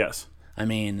reason. Yes. I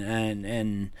mean,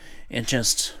 and it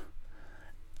just,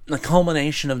 the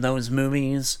culmination of those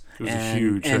movies It was a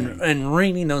huge thing. And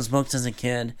reading those books as a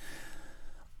kid,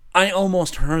 I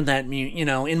almost heard that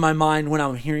in my mind when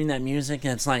I'm hearing that music.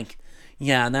 It's like,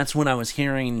 yeah, that's what I was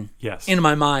hearing. Yes. In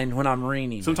my mind when I'm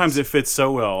reading. Sometimes it fits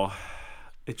so well.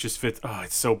 It just fits. Oh,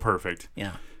 it's so perfect.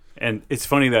 Yeah. And it's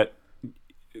funny that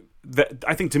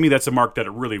I think to me that's a mark that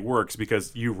it really works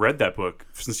because you read that book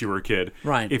since you were a kid.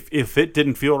 Right. If it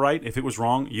didn't feel right, if it was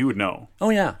wrong, you would know.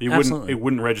 Oh yeah, absolutely. It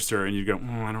wouldn't register, and you'd go,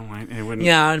 I don't like it. Wouldn't,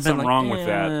 Yeah, I'd been something like, wrong with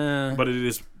that. But it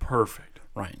is perfect.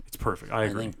 Right. It's perfect. I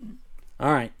agree.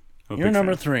 All right. I'm a Your big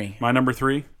number fan. 3. My number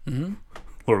 3. Mm-hmm.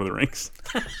 Lord of the Rings.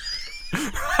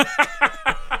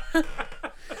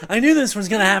 I knew this was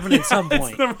going to happen at some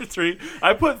point. It's number 3.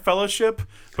 I put Fellowship,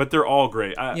 but they're all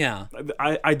great. Yeah.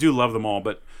 I do love them all,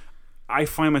 but I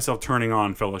find myself turning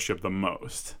on Fellowship the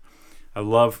most.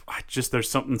 There's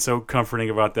something so comforting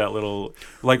about that little,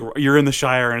 like you're in the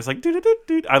Shire and it's like,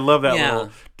 doo-doo-doo-doo. I love that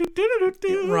little,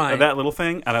 doo-doo-doo-doo, Right. that little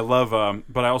thing. And I love,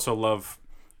 but I also love,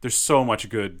 there's so much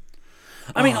good.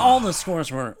 I mean, all the scores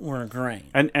were great.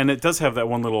 And it does have that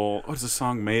one little, what is the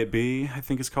song, May It Be, I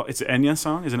think it's called. It's an Enya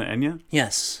song, isn't it Enya?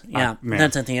 Yes. Yeah. man.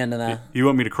 That's at the end of that. You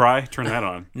want me to cry? Turn that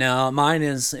on. No, mine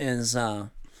is it's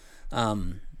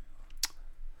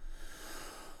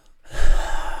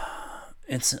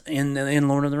in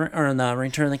Lord of the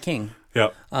Return of the King.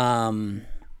 Yep. The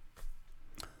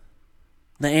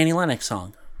Annie Lennox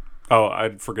song. Oh, I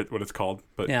forget what it's called,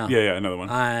 but yeah, another one.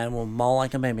 I will bawl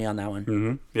like a baby on that one.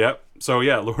 Mm-hmm. Yep. So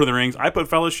yeah, Lord of the Rings. I put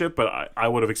Fellowship, but I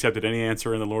would have accepted any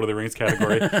answer in the Lord of the Rings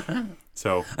category.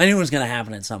 So I knew it was going to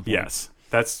happen at some point. yes,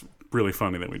 that's really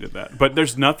funny that we did that. But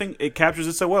there's nothing. It captures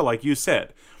it so well, like you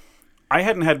said. I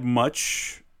hadn't had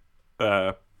much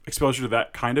exposure to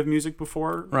that kind of music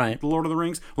before. Right. The Lord of the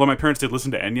Rings. Well, my parents did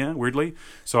listen to Enya weirdly,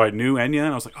 so I knew Enya,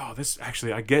 and I was like, oh, this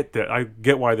actually, I get that. I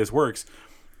get why this works.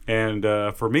 And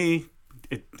for me,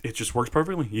 it just works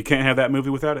perfectly. You can't have that movie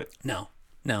without it. No.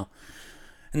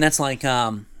 And that's like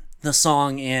the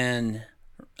song in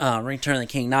Return of the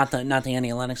King, not the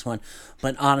Annie Lennox one,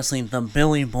 but honestly the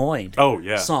Billy Boyd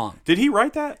song. Did he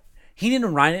write that? He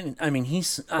didn't write it. I mean,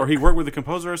 he's Or he worked with the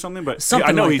composer or something, but something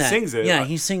I know like he that. sings it. Yeah,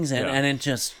 he sings it, and it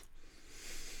just.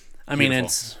 I mean, Beautiful.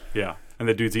 it's Yeah, and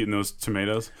the dude's eating those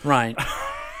tomatoes. right.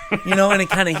 And it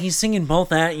kind of he's singing both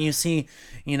that. You see,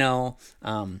 him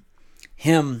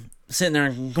sitting there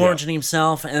and gorging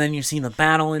himself, and then you see the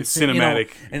battle. And It's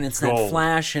cinematic and it's gold. that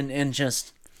flash and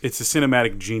just. It's a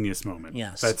cinematic genius moment.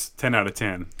 Yes. That's 10 out of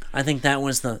 10. I think that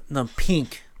was the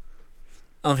peak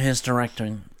of his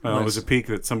directing. It was a peak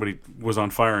that somebody was on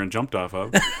fire and jumped off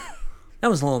of. That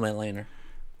was a little bit later.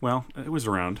 Well, it was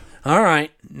around. All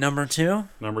right, number 2.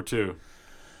 Number 2.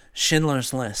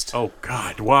 Schindler's List. Oh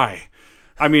God, why?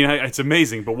 I mean, it's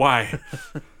amazing, but why?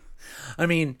 I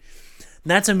mean,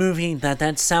 that's a movie that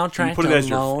soundtrack Put it as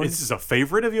alone. This is a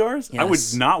favorite of yours? Yes. I would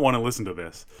not want to listen to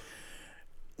this.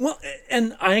 Well,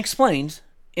 and I explained,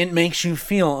 it makes you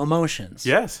feel emotions.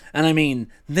 Yes. And I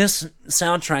mean, this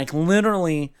soundtrack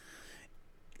literally,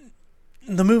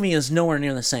 the movie is nowhere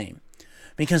near the same.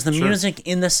 Because the music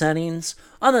in the settings,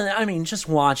 just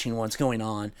watching what's going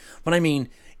on, but I mean,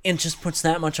 it just puts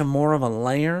that much more of a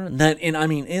layer that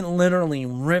it literally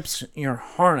rips your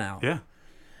heart out. Yeah.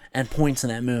 At points in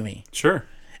that movie. Sure.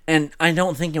 And I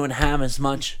don't think it would have as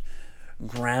much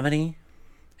gravity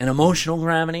and emotional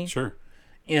gravity. Sure.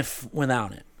 If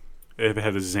without it. If it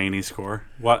had a zany score.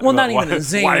 Why, not even a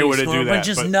zany why would score, it do that? but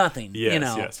just nothing.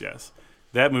 Yes, yes.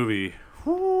 That movie,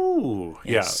 whoo,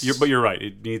 Yes. Yeah, but you're right.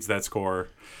 It needs that score.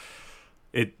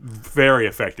 Very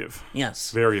effective.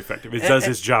 Yes. Very effective. It does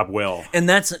its job well. And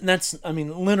that's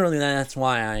literally that's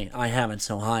why I have it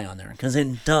so high on there, because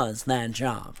it does that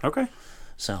job. Okay.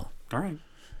 So. All right.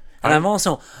 And I've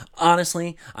also,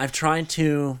 honestly, I've tried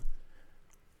to,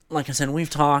 like I said, we've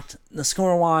talked, the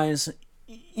score-wise,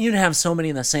 you'd have so many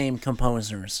of the same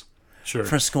composers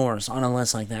for scores on a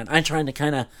list like that. I tried to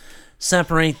kind of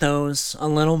separate those a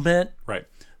little bit. Right.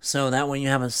 So that way you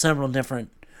have several different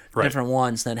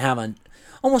ones that have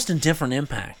almost a different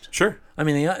impact. Sure. I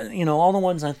mean, all the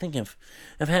ones I think have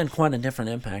had quite a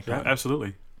different impact. Yeah,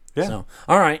 absolutely. Yeah. So,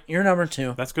 all right, you're number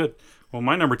 2. That's good. Well,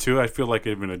 my number 2, I feel like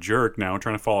I've been a jerk now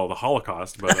trying to follow the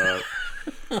Holocaust, but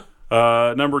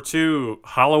number 2,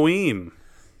 Halloween.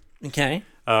 Okay.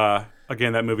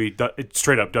 Again, that movie, it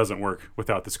straight up doesn't work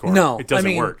without the score. No, it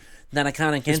doesn't work. That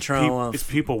iconic intro It's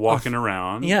people walking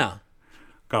around. Yeah.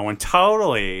 Going,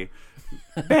 totally,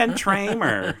 Ben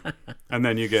Tramer. And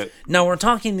then you get... No, we're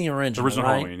talking the original, right?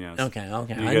 Halloween, yes. Okay.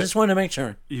 I just wanted to make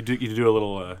sure. You do a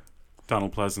little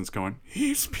Donald Pleasance going,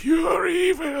 he's pure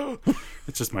evil.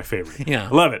 It's just my favorite. Yeah. I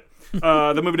love it.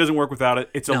 The movie doesn't work without it.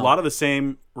 It's a lot of the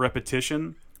same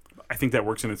repetition. I think that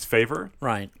works in its favor.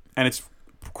 Right. And it's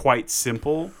quite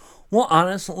simple. Well,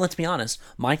 let's be honest.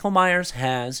 Michael Myers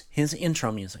has his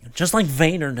intro music, just like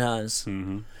Vader does.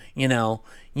 Mm-hmm.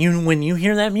 When you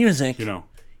hear that music,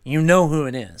 you know who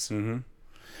it is. Mm-hmm.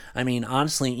 I mean,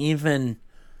 honestly, even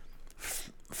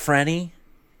Freddy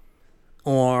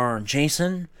or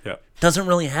Jason doesn't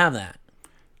really have that.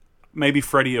 Maybe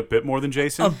Freddy a bit more than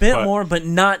Jason. A bit more, but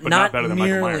not better than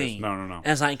nearly Michael Myers. No.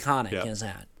 as iconic as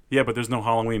that. Yeah, but there's no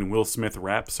Halloween Will Smith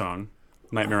rap song,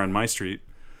 Nightmare on My Street.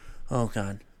 Oh,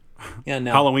 God. Yeah,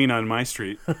 no. Halloween on My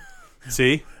Street.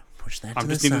 See? Push that to I'm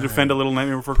just the need side. to defend a little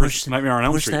Nightmare Before Christmas, Nightmare on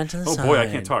Elm Street. That to the boy, I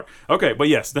side. can't talk. Okay, but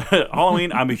yes,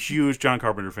 Halloween, I'm a huge John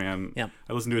Carpenter fan. Yep.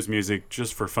 I listen to his music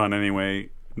just for fun anyway,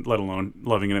 let alone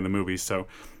loving it in the movies. So,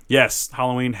 yes,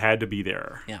 Halloween had to be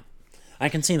there. Yeah. I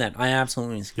can see that. I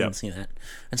absolutely can see that.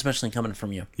 Especially coming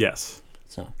from you. Yes.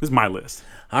 So this is my list.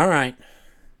 All right.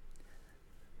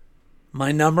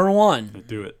 My number 1.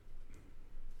 Do it.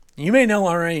 You may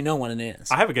already know what it is.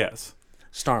 I have a guess.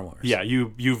 Star Wars. Yeah,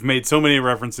 you've made so many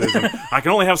references. And I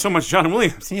can only have so much John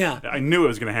Williams. Yeah. I knew it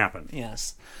was going to happen.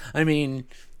 Yes. I mean,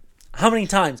 how many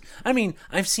times? I mean,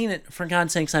 I've seen it, for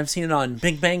God's sakes, I've seen it on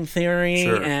Big Bang Theory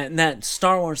and that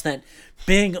Star Wars, that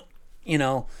big,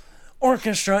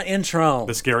 orchestra intro.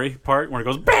 The scary part where it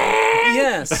goes, bang!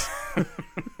 Yes.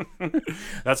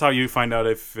 That's how you find out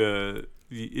if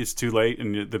it's too late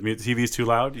and the TV is too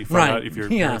loud. You find out if your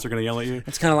parents are going to yell at you.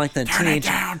 It's kind of like the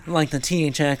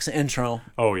THX intro.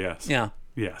 Oh yes. Yeah.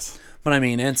 Yes. But I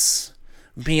mean, it's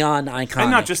beyond iconic.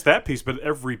 And not just that piece, but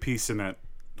every piece in that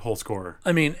whole score.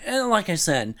 I mean, and like I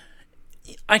said,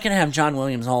 I can have John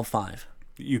Williams all 5.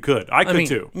 You could. I could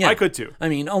too. Yeah. I could too. I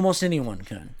mean, almost anyone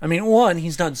could. I mean,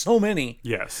 he's done so many.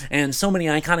 Yes. And so many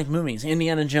iconic movies.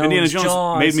 Indiana Jones,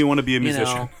 Jaws, made me want to be a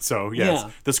musician. So, yes.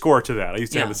 Yeah. The score to that. I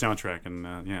used to have the soundtrack, and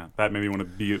that made me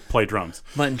want to play drums.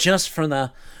 But just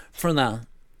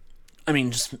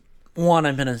just one,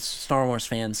 I've been a Star Wars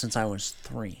fan since I was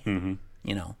 3.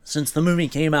 Mm-hmm. Since the movie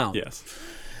came out. Yes.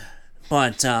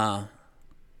 But,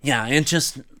 it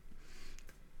just...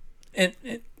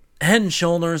 It head and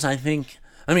shoulders, I think...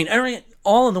 I mean,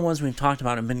 all of the ones we've talked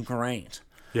about have been great.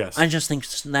 Yes. I just think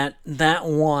that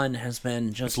one has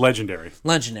been just... It's legendary.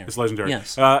 Legendary. It's legendary.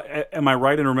 Yes. Am I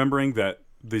right in remembering that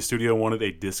the studio wanted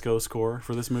a disco score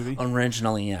for this movie?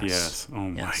 Originally, yes. Yes. Oh,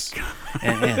 my God.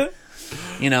 And,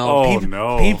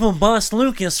 people bust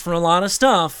Lucas for a lot of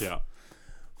stuff. Yeah.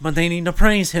 But they need to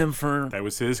praise him for... That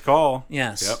was his call.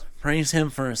 Yes. Yep. Praise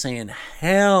him for saying,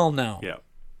 hell no. Yep.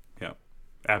 Yep.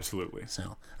 Absolutely.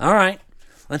 So, all right.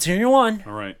 Let's hear your one.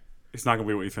 All right. It's not going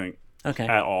to be what you think. Okay.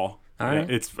 At all. All right.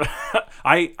 It's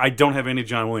I don't have any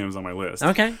John Williams on my list.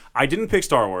 Okay. I didn't pick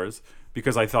Star Wars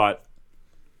because I thought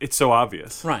it's so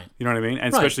obvious. Right. You know what I mean?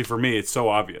 And especially for me, it's so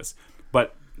obvious.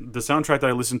 But the soundtrack that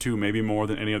I listen to maybe more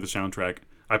than any other soundtrack,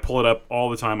 I pull it up all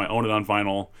the time. I own it on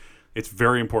vinyl. It's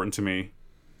very important to me.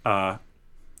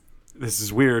 This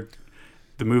is weird.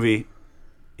 The movie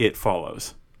It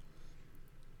Follows.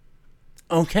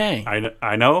 Okay.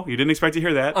 I know you didn't expect to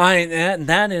hear that.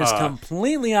 That is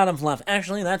completely out of left.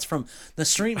 Actually, that's from the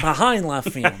street behind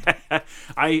left field.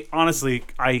 I honestly,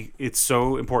 it's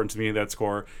so important to me, that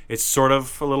score. It's sort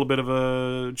of a little bit of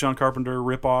a John Carpenter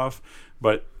ripoff,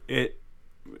 but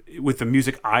with the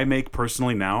music I make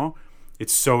personally now,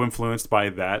 it's so influenced by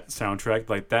that soundtrack.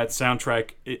 Like that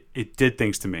soundtrack, it did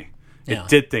things to me. Yeah. It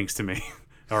did things to me.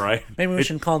 All right. Maybe we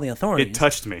should call the authorities. It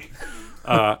touched me.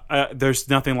 There's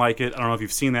nothing like it. I don't know if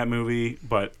you've seen that movie,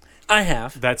 but I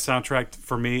have. That soundtrack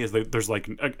for me is there's like,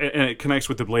 and it connects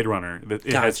with the Blade Runner. It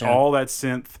has Gotcha. all that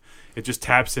synth. It just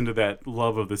taps into that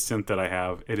love of the synth that I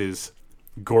have. It is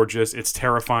gorgeous. It's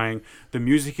terrifying. The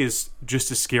music is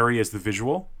just as scary as the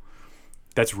visual.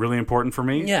 That's really important for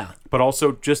me. Yeah. But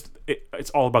also just it's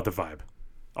all about the vibe.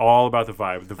 All about the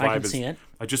vibe. The vibe I can see it.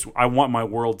 I want my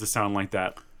world to sound like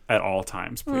that at all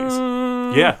times, please.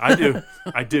 Yeah, I do.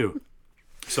 I do.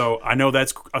 So I know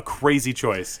that's a crazy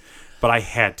choice, but I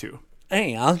had to.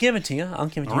 Hey, I'll give it to you.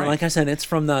 Right. Like I said, it's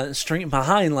from the street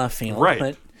behind left field. Right.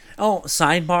 But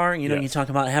sidebar, you talk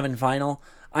about having vinyl.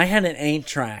 I had an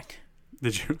 8-track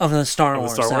Did you? of the Star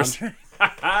Wars soundtrack.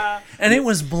 And it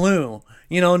was blue.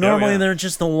 Normally they're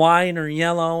just the white or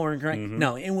yellow or gray. Mm-hmm.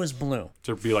 No, it was blue.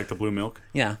 To be like the blue milk?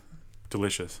 Yeah.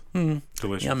 Delicious.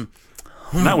 Delicious. Yum.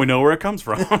 Now we know where it comes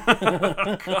from.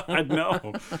 God,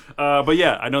 no. But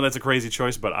yeah, I know that's a crazy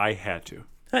choice, but I had to.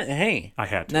 Hey. I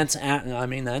had to.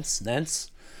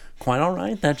 That's quite all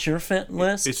right. That's your fit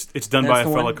list. It's done by a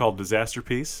fella called Disaster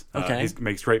Piece. Okay. He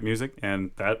makes great music,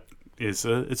 and that is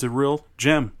it's a real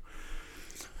gem.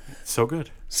 So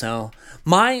good. So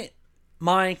my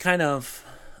kind of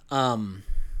and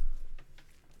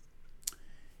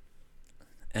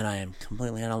I am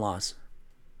completely at a loss.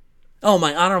 Oh,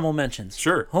 my honorable mentions.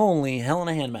 Sure. Holy hell in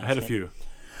a handbasket. I had a few.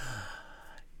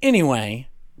 Anyway,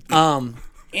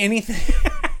 anything,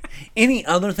 any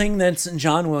other thing that's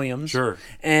John Williams. Sure.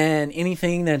 And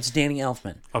anything that's Danny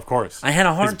Elfman. Of course. I had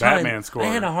a hard time. Batman score. I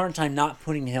had a hard time not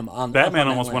putting him on. Batman on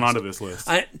almost that went list. onto this list.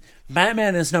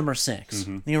 Batman is number 6.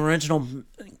 Mm-hmm. The original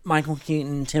Michael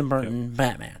Keaton, Tim Burton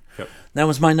Batman. Yep. That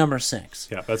was my number 6.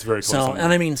 Yeah, that's very close. So,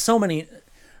 and I mean, so many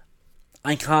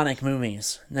iconic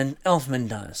movies that Elfman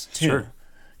does too. Sure.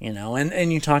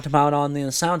 And you talked about on the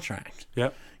soundtrack.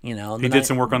 Yep. He did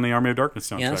some work on the Army of Darkness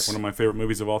soundtrack, Yes. one of my favorite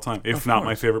movies of all time, if not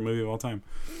my favorite movie of all time.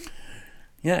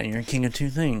 Yeah, you're a king of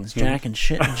two things: Jack and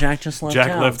shit. And Jack just left Jack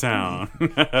town. left town.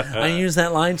 I use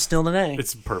that line still today.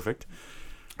 It's perfect.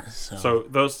 So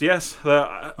those, yes. you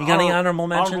got any honorable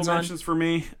mentions? Honorable mentions for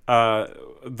me.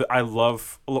 I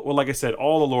love, well, like I said,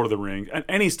 all the Lord of the Rings and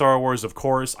any Star Wars, of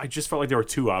course. I just felt like they were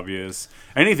too obvious.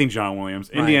 Anything John Williams,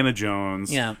 Indiana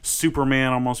Jones, Yeah.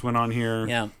 Superman almost went on here.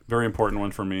 Yeah. Very important one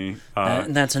for me.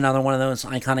 That's another one of those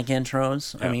iconic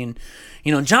intros. Yeah. I mean,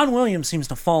 John Williams seems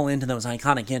to fall into those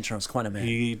iconic intros quite a bit.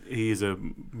 He's a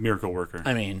miracle worker.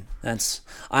 I mean, that's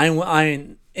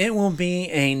it will be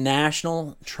a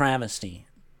national travesty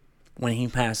when he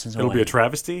passes away. It'll be a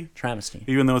travesty,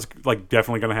 even though it's like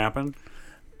definitely going to happen.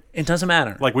 It doesn't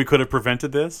matter. Like we could have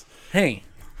prevented this. Hey,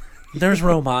 there's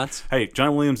robots. Hey,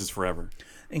 John Williams is forever.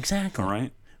 Exactly. All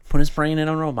right. Put his brain in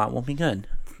a robot. We'll be good.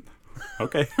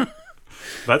 Okay.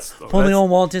 Pull the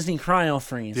old Walt Disney cryo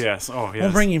freeze. Yes. Oh, yes.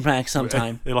 We'll bring you back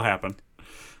sometime. It'll happen.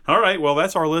 All right. Well,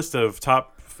 that's our list of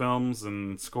top films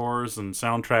and scores and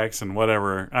soundtracks and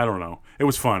whatever. I don't know. It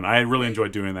was fun. I really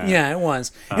enjoyed doing that. Yeah, it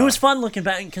was. It was fun looking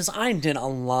back because I did a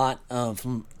lot of,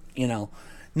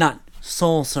 not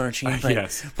soul searching, but,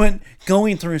 yes. but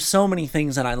going through so many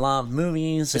things that I love,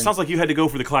 movies. It sounds like you had to go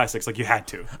for the classics, like you had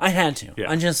to. I had to. Yeah.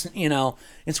 I just,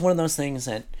 it's one of those things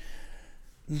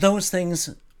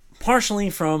partially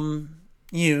from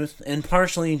youth and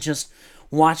partially just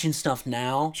watching stuff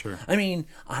now. Sure. I mean,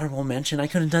 honorable mention, I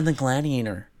could have done the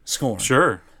Gladiator score.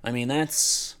 Sure. I mean,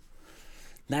 that's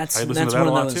I listened to one that of a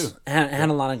lot, those too. had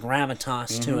a lot of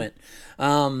gravitas to it.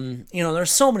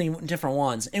 There's so many different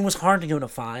ones. It was hard to go to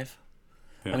 5.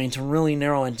 Yeah. I mean, to really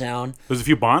narrow it down. There's a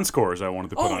few Bond scores I wanted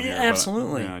to put on here. But,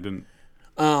 absolutely. I didn't.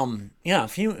 A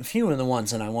few of the ones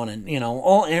that I wanted.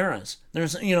 All eras.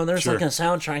 There's Sure. like a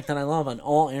soundtrack that I love on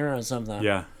all eras of the.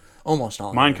 Yeah. Almost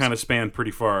all. Mine eras. kind of spanned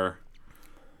pretty far.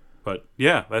 But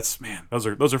yeah,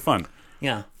 those are fun.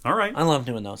 Yeah. All right. I love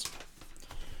doing those.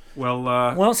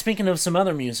 Well, speaking of some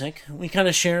other music, we kind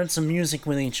of shared some music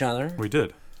with each other. We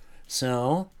did.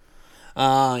 So,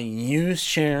 you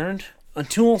shared a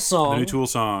Tool song. The new Tool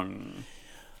song,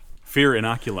 Fear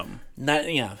Inoculum.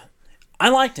 Yeah, I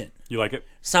liked it. You like it?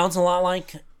 Sounds a lot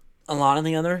like a lot of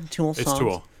the other Tool songs. It's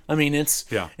Tool. I mean, it's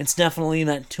definitely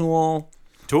that Tool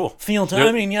feel to.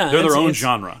 They're their own it's,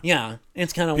 genre. Yeah,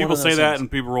 it's kind of people one of those say that things.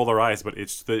 And people roll their eyes, but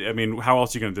it's how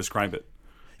else are you going to describe it?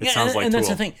 It sounds like and Tool. that's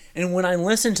the thing. And when I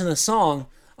listen to the song,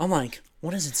 I'm like,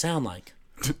 what does it sound like?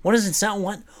 What does it sound?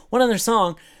 What other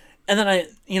song? And then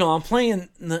I'm playing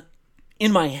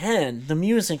in my head the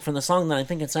music for the song that I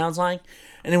think it sounds like,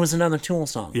 and it was another Tool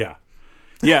song. Yeah.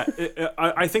 Yeah,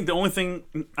 I think the only thing,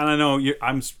 and I know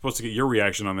I'm supposed to get your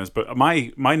reaction on this, but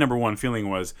my number one feeling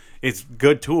was it's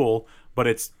good Tool,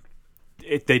 but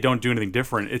they don't do anything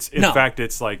different. In fact,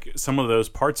 it's like some of those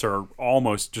parts are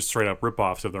almost just straight up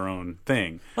ripoffs of their own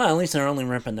thing. Well, at least they're only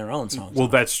ripping their own songs. Well,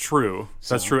 that's true.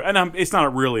 That's true, and it's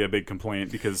not really a big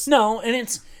complaint because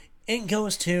and it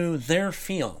goes to their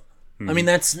feel. I mean,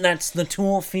 that's the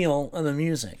Tool feel of the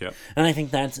music, and I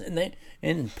think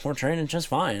and portrayed it just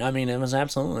fine. I mean, it was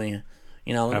absolutely.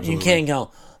 You can't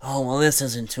go, oh well, this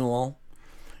isn't Tool.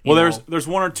 Well, there's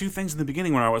one or two things in the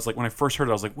beginning when I first heard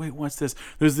it, I was like, wait, what's this?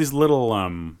 There's these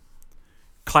little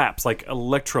claps, like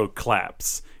electro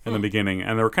claps in the beginning,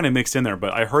 and they were kind of mixed in there.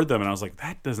 But I heard them and I was like,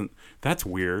 that's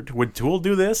weird. Would Tool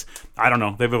do this? I don't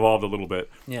know. They've evolved a little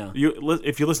bit. Yeah.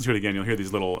 If you listen to it again, you'll hear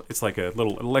these it's like a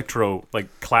little electro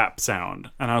like clap sound,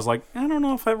 and I was like, I don't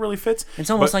know if that really fits. It's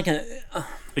almost like it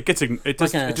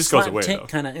just goes away though.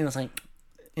 Kind of, it was like.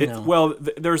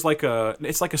 There's like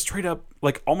it's like a straight up,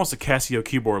 like almost a Casio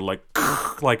keyboard, like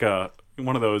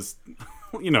one of those,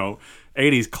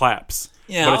 80s claps.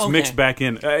 Yeah, but it's mixed back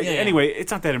in. Anyway,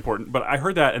 it's not that important. But I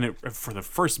heard that, and for the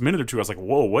first minute or two, I was like,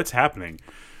 "Whoa, what's happening?"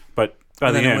 But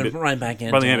by the end,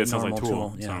 it sounds like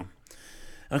Tool. Yeah.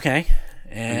 So. Okay,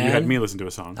 and you had me listen to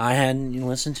a song. I had you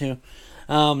listen to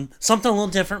something a little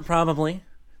different, probably,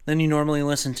 than you normally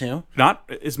listen to. Not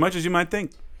as much as you might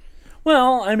think.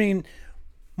 Well, I mean.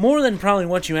 More than probably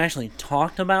what you actually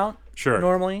talked about. Sure.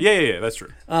 Normally. Yeah, that's true.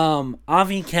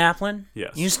 Avi Kaplan.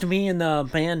 Yes. Used to be in the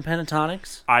band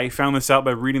Pentatonics. I found this out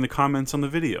by reading the comments on the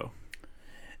video.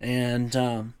 And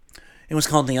it was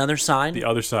called The Other Side. The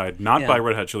Other Side, not by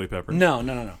Red Hot Chili Peppers. No.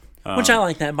 Which I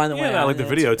like that, by the way. Yeah, I like the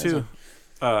video too.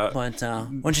 But what'd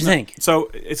you think?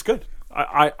 So it's good.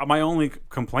 My only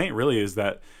complaint really is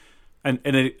that, and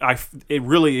it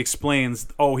really explains.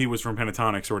 Oh, he was from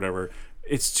Pentatonics or whatever.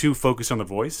 It's too focused on the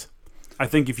voice. I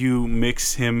think if you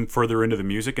mix him further into the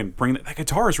music and bring that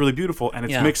guitar is really beautiful, and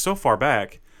it's mixed so far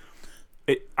back,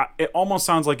 it almost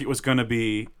sounds like it was going to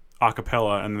be a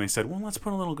cappella, and then they said, well, let's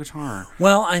put a little guitar.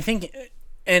 Well, I think,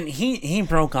 and he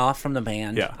broke off from the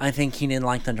band. Yeah. I think he didn't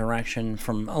like the direction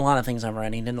from a lot of things I've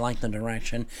read. He didn't like the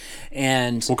direction.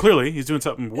 And well, clearly, he's doing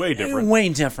something way different. Way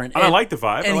different. And I like the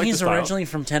vibe. And I like he's the style. Originally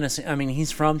from Tennessee. I mean,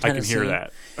 he's from Tennessee. I can hear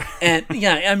that. And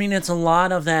yeah, I mean, it's a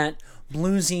lot of that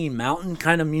bluesy mountain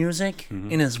kind of music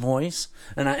in his voice,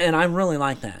 and I really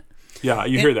like that. Yeah,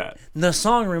 you hear that. The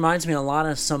song reminds me a lot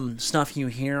of some stuff you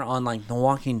hear on like The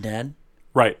Walking Dead.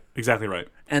 Right, exactly right.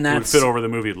 And that would fit over the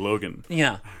movie Logan.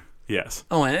 Yeah. Yes.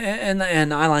 Oh,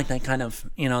 and I like that kind of,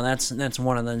 that's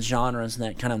one of the genres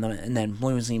that kind of that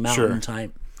bluesy mountain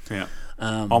type. Yeah.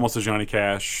 Almost a Johnny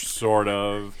Cash sort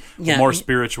of. Yeah. More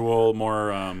spiritual,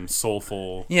 more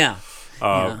soulful. Yeah.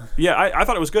 I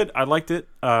thought it was good. I liked it.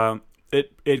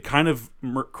 It kind of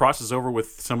crosses over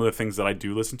with some of the things that I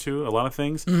do listen to, a lot of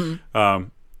things. Mm-hmm.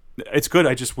 It's good.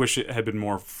 I just wish it had been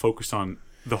more focused on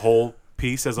the whole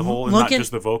piece as a whole and not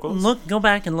just the vocals. Go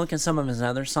back and look at some of his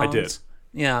other songs. I did.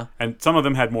 Yeah. And some of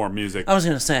them had more music. I was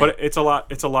going to say. But it's a lot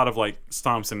of like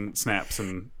stomps and snaps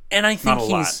and I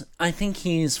think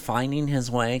he's finding his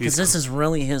way because this is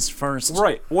really his first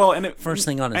first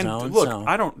thing on his own. Look,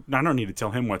 I don't need to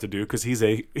tell him what to do because he's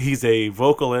a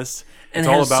vocalist. And it's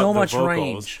all about so the much vocals.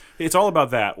 range. It's all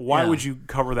about that. Why would you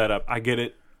cover that up? I get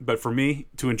it, but for me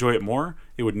to enjoy it more,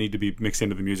 it would need to be mixed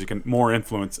into the music and more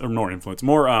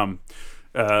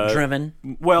driven.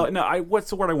 Well, no, what's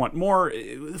the word I want? More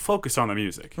focus on the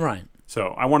music. Right. So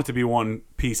I want it to be one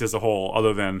piece as a whole,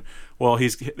 other than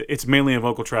it's mainly a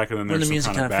vocal track and then there's the music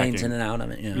some kind of backing. fades in and out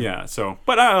of it. Yeah. Yeah. So,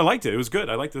 but I liked it. It was good.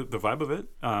 I liked the vibe of it.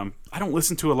 I don't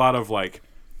listen to a lot of like.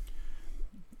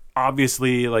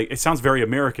 Obviously, like it sounds very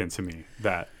American to me.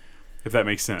 If that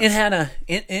makes sense.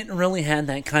 It really had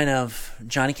that kind of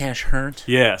Johnny Cash hurt.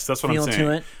 Yes, that's what I'm saying.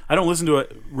 To it. I don't listen to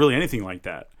it really anything like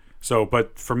that. So,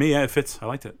 but for me, it fits. I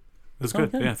liked it. It was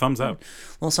good. Yeah, thumbs up. A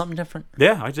little something different.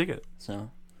 Yeah, I dig it.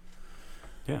 So.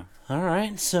 Yeah. All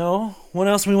right. So, what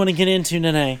else we want to get into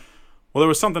today? Well, there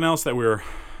was something else that we were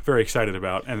very excited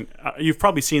about, and you've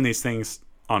probably seen these things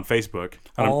on Facebook.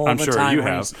 I'm sure you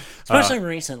have. Especially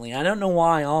recently. I don't know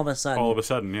why all of a sudden. All of a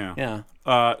sudden, yeah.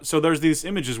 Yeah. So there's these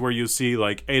images where you see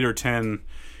like 8 or 10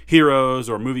 heroes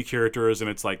or movie characters, and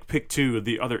it's like, pick 2,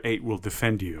 the other 8 will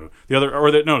defend you.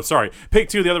 Pick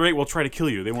 2, the other 8 will try to kill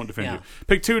you. They won't defend you.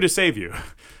 Pick 2 to save you.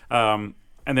 And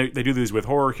they do these with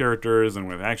horror characters and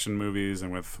with action movies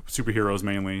and with superheroes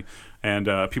mainly. And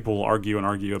people will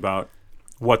argue about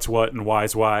what's what and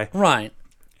why's why. Right.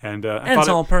 And it's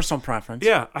all personal preference.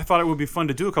 Yeah, I thought it would be fun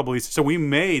to do a couple of these. So we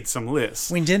made some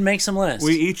lists. We did make some lists.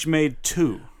 We each made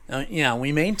 2. Yeah,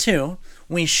 we made 2.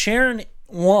 We shared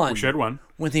one. We shared one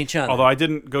with each other. Although I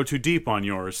didn't go too deep on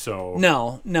yours, so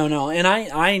no. And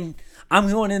I'm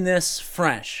going in this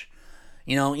fresh.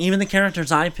 You know, even the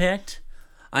characters I picked,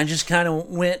 I just kind of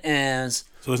went as.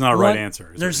 So there's not a right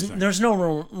answer. There's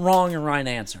no wrong or right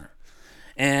answer.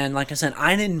 And like I said,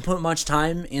 I didn't put much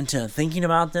time into thinking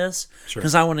about this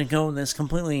because I want to go this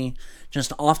completely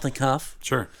just off the cuff.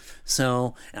 Sure.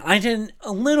 So I did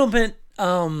a little bit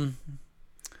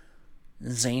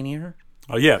zanier.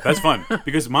 Oh yeah, that's fun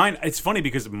because mine. It's funny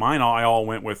because mine. I all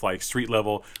went with like street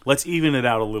level. Let's even it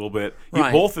out a little bit.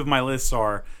 Right. Both of my lists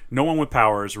are no one with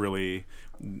powers really.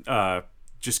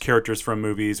 Just characters from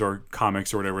movies or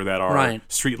comics or whatever that are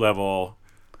street level.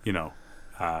 You know.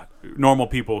 Normal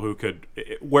people who could,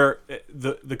 where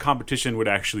the competition would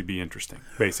actually be interesting,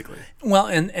 basically. Well,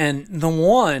 and the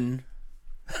one,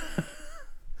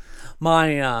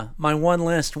 my one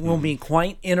list will be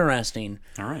quite interesting.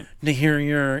 All right. To hear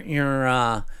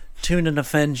your 2 to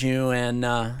defend you and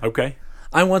okay.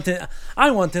 I want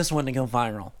this one to go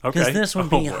viral because this would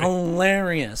be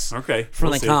hilarious. Okay. For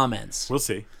the comments. We'll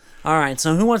see. All right.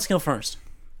 So who wants to go first?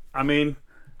 I mean,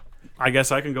 I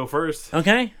guess I can go first.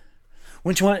 Okay.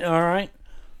 Which one? All right.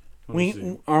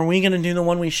 Are we going to do the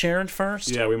one we shared first?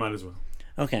 Yeah, we might as well.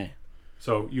 Okay.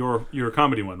 So your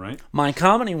comedy one, right? My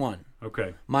comedy one.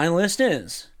 Okay. My list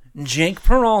is Jake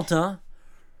Peralta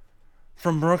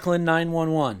from Brooklyn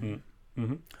 911.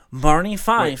 Mm-hmm. Barney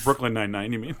Fife. Wait, Brooklyn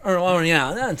Nine-Nine, you mean? Oh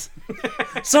yeah, that's.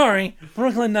 Sorry,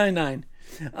 Brooklyn Nine-Nine.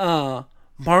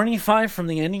 Barney Fife from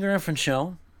the Andy Griffin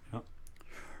Show. Yep.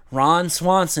 Ron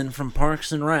Swanson from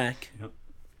Parks and Rec. Yep.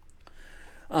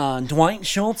 Dwight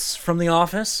Schultz from The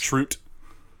Office.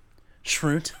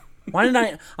 Schrute. Why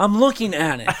did I'm looking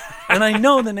at it, and I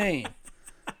know the name.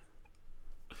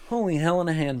 Holy hell in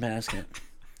a handbasket.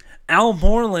 Al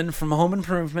Borland from Home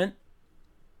Improvement.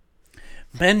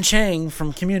 Ben Chang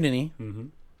from Community. Mm-hmm.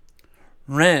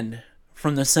 Ren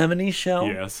from The 70s Show.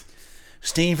 Yes.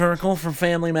 Steve Urkel from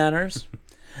Family Matters.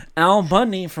 Al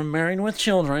Bundy from Married with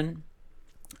Children.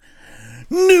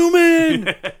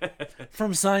 Newman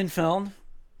from Seinfeld.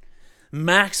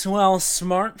 Maxwell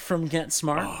Smart from Get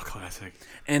Smart. Oh, classic.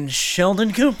 And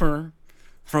Sheldon Cooper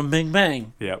from Big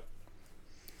Bang. Yep.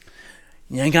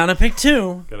 You gotta pick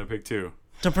 2. Gotta pick 2.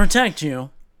 To protect you.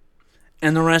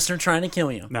 And the rest are trying to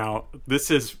kill you. Now, this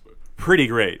is pretty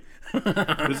great.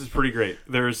 This is pretty great.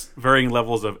 There's varying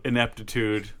levels of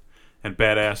ineptitude and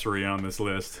badassery on this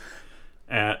list.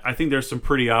 And I think there's some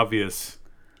pretty obvious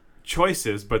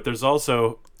choices, but there's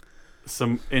also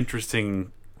some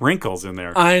interesting wrinkles in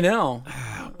there. I know.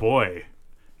 Boy.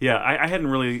 Yeah, I hadn't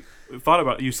really thought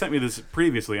about it. You sent me this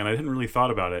previously, and I hadn't really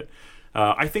thought about it.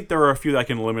 I think there are a few that I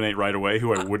can eliminate right away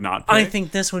who I would not pick. I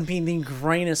think this would be the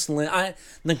greatest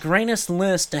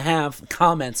list to have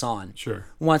comments on. Sure.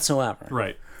 Whatsoever.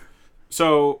 Right.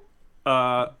 So,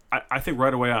 I think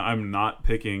right away I'm not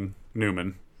picking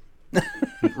Newman.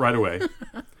 Right away.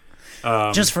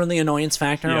 Just for the annoyance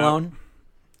factor alone?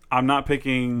 I'm not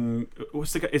picking...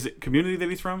 What's the guy? Is it Community that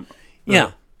he's from?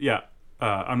 Yeah. Yeah.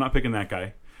 I'm not picking that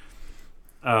guy.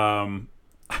 I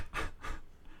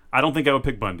don't think I would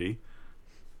pick Bundy.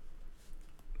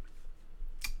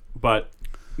 But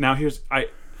now here's... I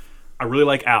really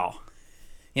like Al.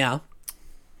 Yeah.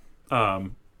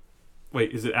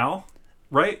 Wait, is it Al?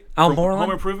 Right? Al from Borland?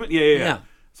 Home Improvement? Yeah.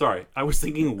 Sorry. I was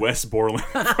thinking Wes Borland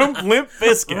from Limp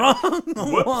Bizkit.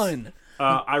 Wrong one.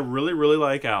 I really, really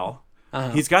like Al.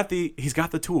 Uh-huh. He's got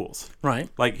the tools. Right.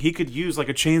 Like he could use like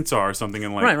a chainsaw or something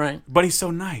and like right. But he's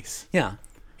so nice. Yeah.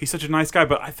 He's such a nice guy,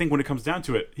 but I think when it comes down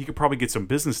to it, he could probably get some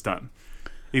business done.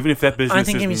 Even if that business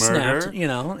is murder. Snapped, you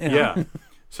know. Yeah.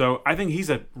 So I think he's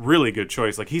a really good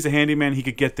choice. Like he's a handyman, he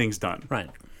could get things done. Right.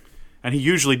 And he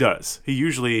usually does. He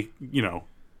usually,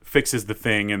 fixes the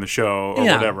thing in the show or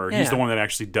whatever. He's the one that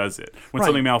actually does it. When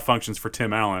something malfunctions for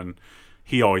Tim Allen,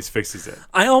 he always fixes it.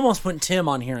 I almost put Tim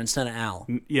on here instead of Al.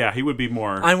 Yeah, he would be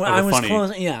more I was funny.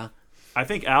 Close, yeah. I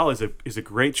think Al is a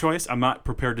great choice. I'm not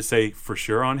prepared to say for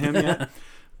sure on him yet.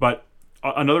 But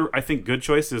Another, I think, good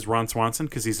choice is Ron Swanson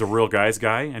because he's a real guy's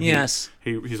guy, and yes,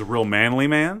 he's a real manly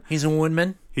man. He's a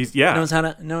woodman. He's knows how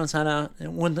to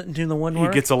do the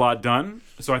woodwork. He gets a lot done,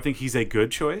 so I think he's a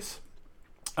good choice.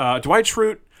 Dwight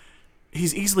Schrute,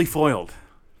 he's easily foiled.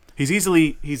 He's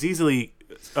easily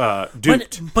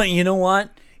duped. But you know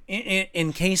what?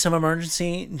 In case of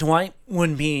emergency, Dwight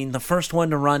would be the first one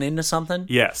to run into something.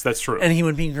 Yes, that's true. And he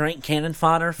would be great cannon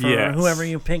fodder for whoever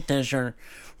you picked as your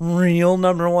real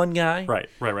number one guy. Right.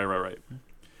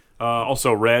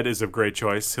 Also, Red is a great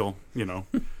choice. He'll,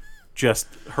 just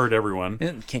hurt everyone.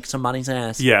 And kick somebody's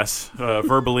ass. Yes,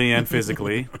 verbally and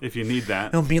physically, if you need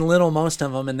that. He'll belittle most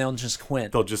of them, and they'll just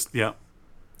quit. They'll just,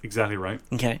 exactly right.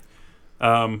 Okay.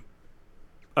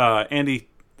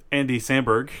 Andy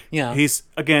Samberg. Yeah. He's,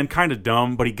 again, kind of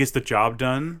dumb, but he gets the job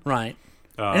done. Right.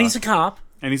 And he's a cop.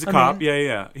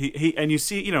 Yeah. He and you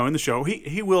see, in the show,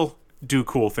 he will do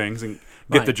cool things and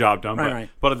get the job done.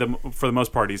 But for the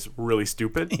most part, he's really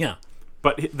stupid. Yeah.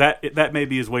 But that may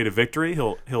be his way to victory.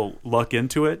 He'll luck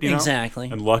into it, Exactly.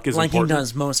 And luck is like important. He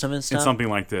does most of his stuff. In something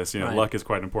like this, luck is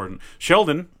quite important.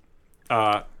 Sheldon,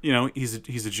 he's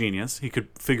a genius. He could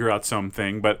figure out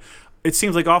something, but it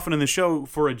seems like often in the show,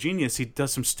 for a genius, he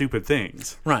does some stupid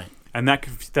things. Right. And that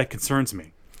concerns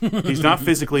me. He's not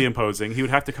physically imposing. He would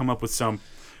have to come up with some,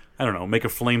 I don't know, make a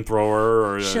flamethrower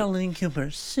or... Sheldon Cooper,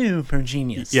 super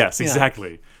genius. Yes,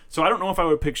 exactly. So I don't know if I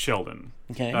would pick Sheldon.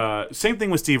 Okay. Same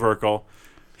thing with Steve Urkel.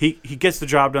 He gets the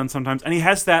job done sometimes. And he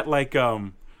has that,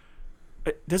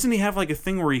 doesn't he have, a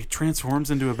thing where he transforms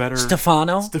into a better...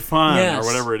 Stefan, or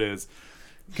whatever it is.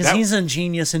 Because he's a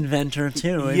genius inventor,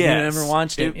 too. If you ever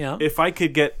watched it, If I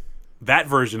could get that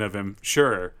version of him,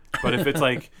 sure. But if it's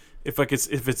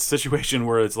if it's a situation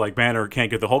where it's like Banner can't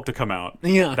get the Hulk to come out,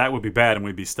 that would be bad and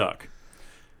we'd be stuck.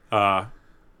 I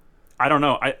don't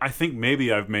know. I think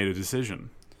maybe I've made a decision.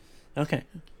 Okay.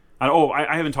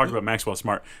 I haven't talked about Maxwell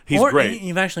Smart. He's great.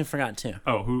 You've actually forgot too.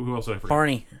 Oh, who else did I forget?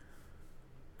 Barney.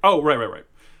 Oh, right.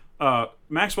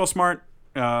 Maxwell Smart.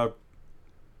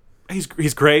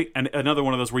 He's great, and another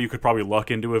one of those where you could probably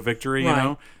luck into a victory,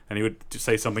 and he would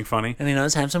say something funny. And he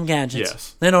does have some gadgets.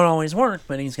 Yes. They don't always work,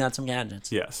 but he's got some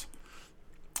gadgets. Yes.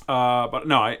 But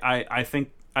no, I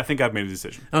think I've made a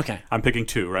decision. Okay. I'm picking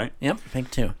 2, right? Yep,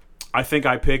 pick 2. I think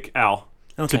I pick Al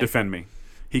to defend me.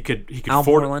 He could Al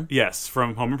Borland? Yes,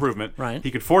 from Home Improvement. Right.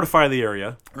 He could fortify the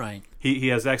area. Right. He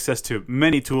has access to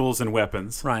many tools and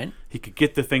weapons. Right. He could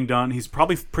get the thing done. He's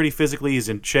probably pretty physically. He's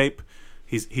in shape.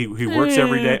 He works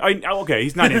every day. Okay,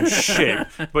 he's not in shape,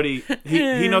 but he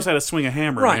knows how to swing a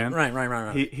hammer, man.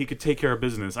 Right. He could take care of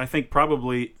business. I think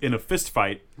probably in a fist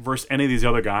fight versus any of these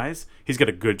other guys, he's got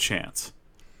a good chance.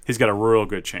 He's got a real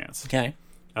good chance. Okay.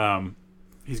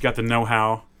 He's got the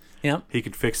know-how. Yep. He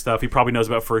could fix stuff. He probably knows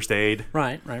about first aid.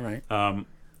 Right.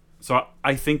 So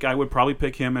I think I would probably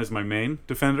pick him as my main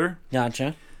defender.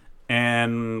 Gotcha.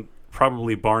 And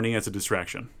probably Barney as a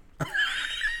distraction.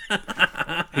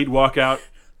 He'd walk out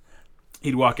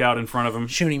in front of him.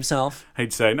 Shoot himself.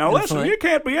 He'd say, "Now listen, you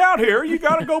can't be out here. You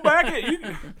got to go back."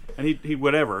 And he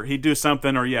whatever. He'd do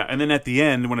something and then at the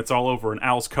end when it's all over and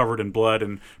Al's covered in blood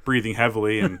and breathing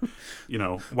heavily and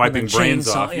wiping brains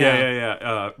off.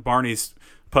 Barney's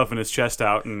puffing his chest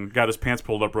out and got his pants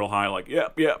pulled up real high like,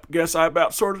 yep, guess I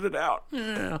about sorted it out.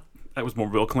 Yeah. That was more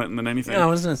Bill Clinton than anything. I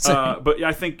was going to say. But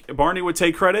I think Barney would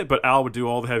take credit, but Al would do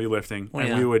all the heavy lifting.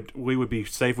 We would be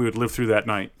safe. We would live through that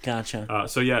night. Gotcha.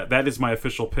 So that is my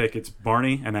official pick. It's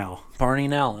Barney and Al. Barney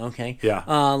and Al, okay. Yeah.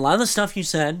 A lot of the stuff you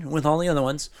said with all the other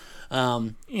ones,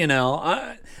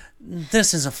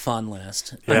 this is a fun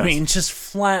list. Yes. I mean, just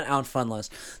flat out fun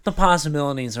list. The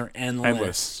possibilities are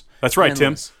endless. That's right,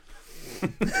 endless. Tim.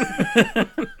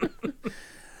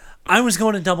 I was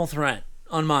going to double threat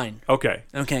on mine. Okay.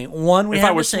 One we if have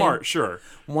I was the same. smart, sure.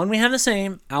 One we have the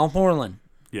same. Al Borland.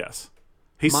 Yes.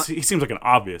 He seems like an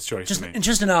obvious choice to me.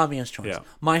 Just an obvious choice. Yeah.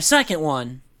 My second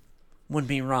one would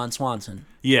be Ron Swanson.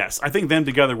 Yes, I think them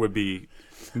together would be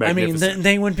magnificent. I mean,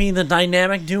 they would be the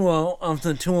dynamic duo of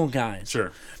the tool guys.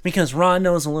 Sure. Because Ron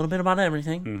knows a little bit about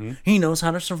everything. Mm-hmm. He knows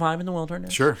how to survive in the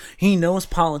wilderness. Sure. He knows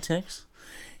politics.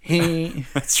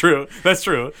 That's true.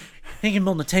 He can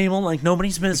build a table like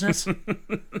nobody's business.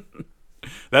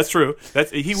 That's true.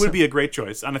 He would be a great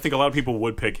choice, and I think a lot of people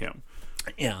would pick him.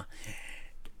 Yeah.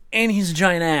 And he's a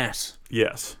giant ass.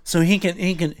 Yes. So he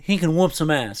can whoop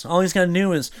some ass. All he's got to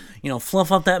do is,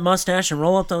 fluff up that mustache and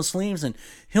roll up those sleeves, and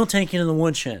he'll take you to the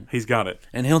woodshed. He's got it.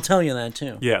 And he'll tell you that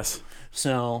too. Yes.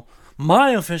 So my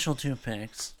official 2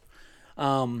 picks,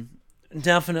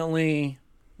 definitely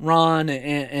Ron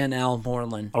and Al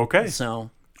Borland. Okay.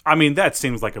 So I mean, that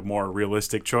seems like a more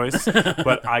realistic choice,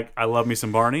 but I love me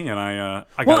some Barney, and I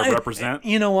gotta represent.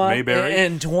 You know what? Mayberry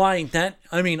and Dwight.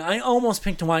 I almost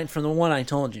picked Dwight for the one I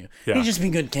told you. Yeah. He'd just be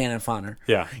good cannon fodder.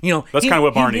 Yeah, you know that's kind of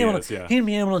what Barney is. Yeah, Yeah, he'd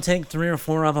be able to take 3 or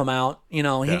 4 of them out. You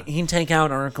know, he'd take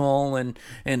out Urkel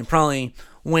and probably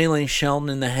waylay Sheldon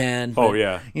in the head. But, oh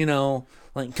yeah, you know,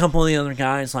 like a couple of the other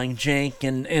guys like Jake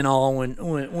and all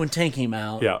would take him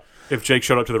out. yeah. If Jake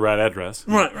showed up to the right address,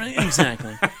 right,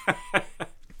 exactly.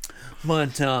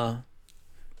 But,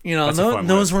 you know, those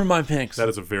list. were my picks. That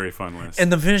is a very fun list.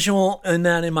 And the visual in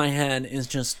that in my head is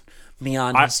just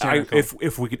beyond hysterical.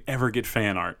 If we could ever get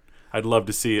fan art, I'd love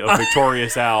to see a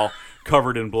victorious Al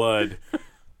covered in blood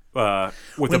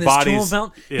with the bodies.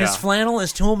 His flannel,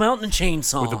 his tool belt, and a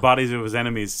chainsaw. With the bodies of his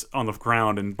enemies on the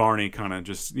ground and Barney kind of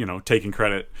just, taking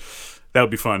credit. That would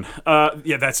be fun.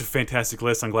 Yeah, that's a fantastic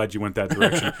list. I'm glad you went that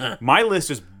direction. My list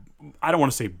is, I don't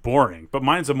want to say boring, but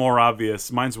mine's a more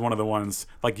obvious. Mine's one of the ones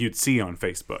like you'd see on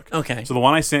Facebook. Okay. So the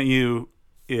one I sent you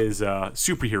is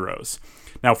superheroes.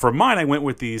 Now for mine, I went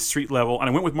with the street level, and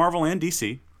I went with Marvel and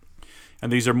DC.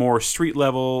 And these are more street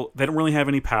level. They don't really have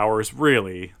any powers,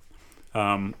 really.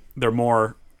 They're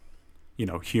more,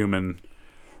 human.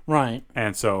 Right.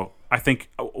 And so I think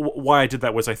why I did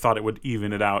that was I thought it would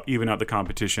even out the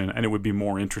competition, and it would be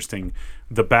more interesting.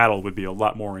 The battle would be a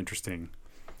lot more interesting.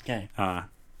 Okay.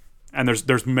 And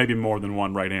there's maybe more than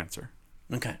one right answer.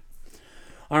 Okay.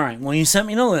 All right. Well, you sent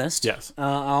me the list. Yes.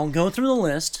 I'll go through the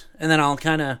list, and then I'll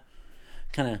kind of,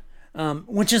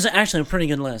 which is actually a pretty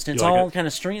good list. It's all kind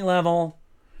of street level.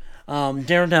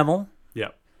 Daredevil.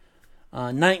 Yep.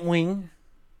 Nightwing,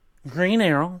 Green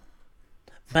Arrow,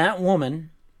 Batwoman,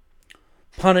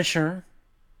 Punisher,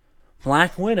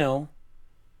 Black Widow,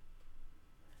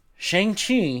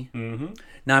 Shang-Chi. Mm-hmm.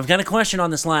 Now, I've got a question on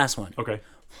this last one. Okay.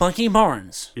 Bucky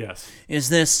Barnes. Yes. Is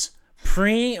this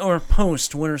pre or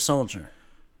post Winter Soldier?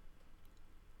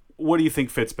 What do you think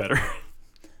fits better?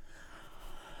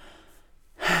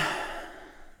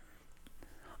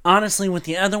 Honestly, with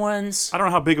the other ones, I don't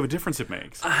know how big of a difference it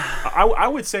makes. I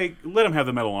would say let him have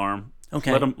the metal arm.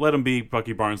 Okay. Let him be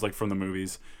Bucky Barnes like from the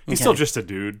movies. He's still just a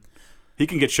dude. He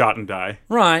can get shot and die.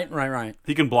 Right.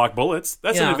 He can block bullets.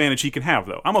 That's an advantage he can have,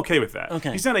 though. I'm okay with that.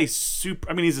 Okay. He's not a he's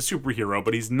a superhero,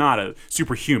 but he's not a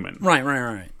superhuman.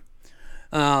 Right.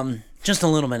 Just a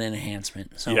little bit of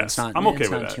enhancement, so yes, it's not. I'm okay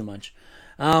it's with not that. Too much.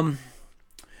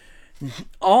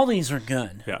 All these are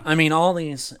good. Yeah. I mean, all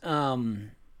these.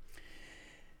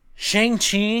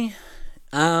 Shang-Chi.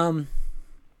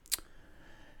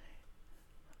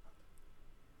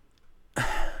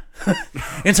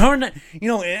 It's hard to,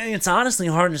 it's honestly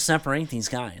hard to separate these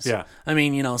guys. Yeah. I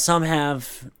mean, some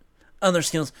have other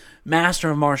skills. Master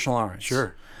of martial arts.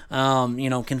 Sure.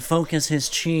 Can focus his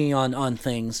chi on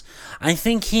things. I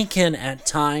think he can at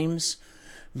times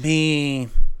be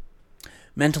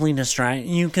mentally distracted.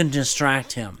 You can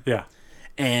distract him. Yeah.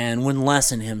 And would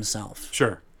lessen himself.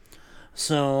 Sure.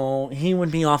 So he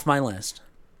would be off my list.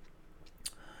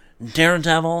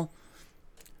 Daredevil.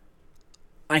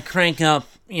 I crank up,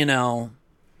 Dragon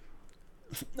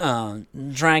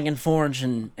Forge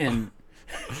and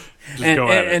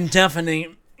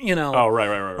deafening, Oh, right.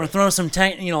 or throw some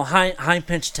high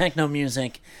pitched techno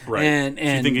music. Right. And so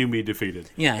you think he can be defeated?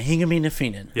 Yeah, he can be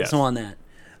defeated. Yes. So on that.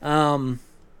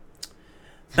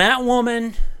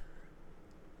 Batwoman.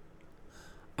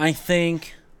 I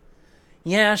think.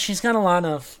 Yeah, she's got a lot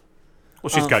of. Well,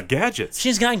 she's got gadgets.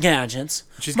 She's got gadgets.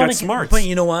 She's got smarts. But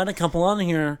you know what? A couple on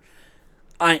here,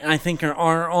 I think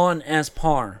are on as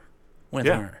par with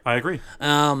her. I agree.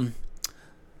 I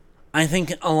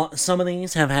think some of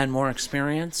these have had more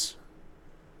experience.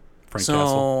 Frank so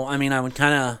Castle. I mean, I would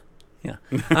kind of,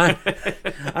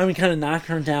 I would kind of knock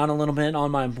her down a little bit on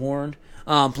my board.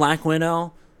 Black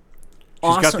Widow.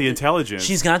 She's got the intelligence.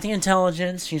 She's got the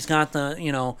intelligence. She's got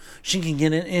the, she can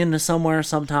get into somewhere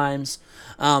sometimes.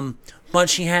 But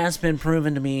she has been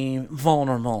proven to be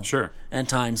vulnerable. Sure. At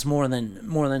times, more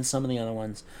than some of the other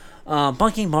ones.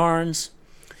 Bucky Barnes,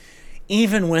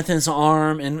 even with his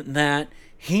arm and that,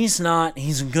 he's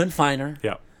a good fighter.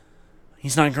 Yeah.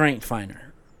 He's not a great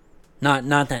fighter. Not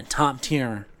that top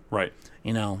tier. Right.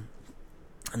 And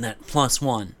that plus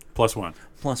one.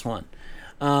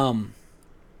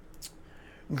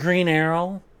 Green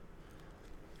Arrow.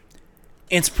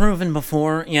 It's proven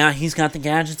before. Yeah, he's got the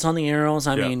gadgets on the arrows.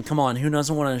 I mean, come on, who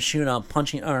doesn't want to shoot a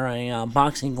punching or a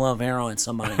boxing glove arrow at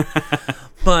somebody?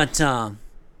 But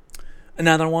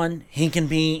another one, he can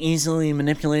be easily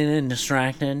manipulated and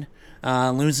distracted,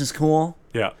 lose his cool,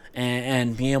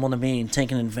 and be able to be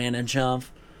taken advantage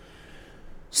of.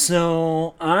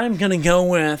 So I'm gonna go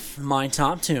with my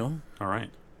top two. All right.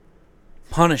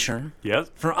 Punisher. Yep.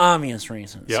 For obvious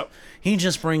reasons. Yep. He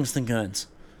just brings the goods.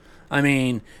 I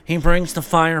mean, he brings the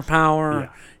firepower. Yeah.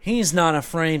 He's not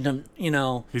afraid to,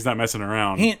 He's not messing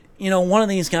around. One of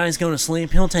these guys go to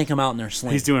sleep, he'll take them out in their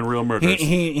sleep. He's doing real murders.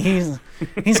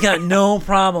 He's got no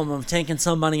problem of taking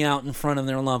somebody out in front of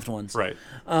their loved ones. Right.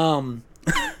 And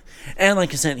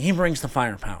like I said, he brings the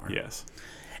firepower. Yes.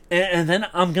 And then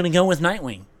I'm going to go with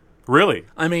Nightwing. Really?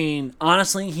 I mean,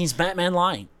 honestly, he's Batman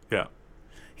light. Yeah.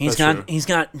 He's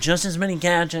got just as many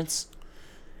gadgets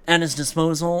at his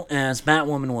disposal as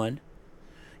Batwoman would.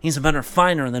 He's a better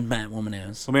fighter than Batwoman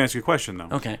is. Let me ask you a question, though.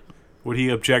 Okay. Would he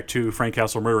object to Frank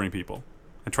Castle murdering people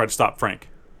and try to stop Frank?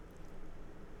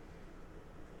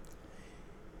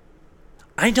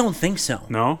 I don't think so.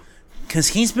 No? Because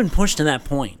he's been pushed to that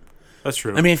point. That's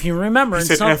true. I mean, if you remember... He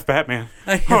said F Batman.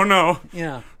 Oh, no.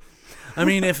 Yeah. I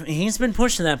mean, if he's been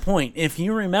pushed to that point, if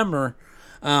you remember...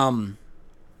 in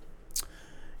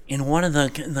one of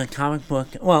the comic book...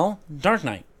 Well, Dark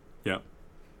Knight. Yeah.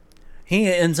 He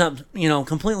ends up,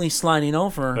 completely sliding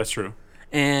over. That's true.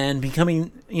 And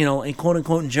becoming, a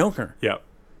quote-unquote Joker. Yeah.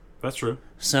 That's true.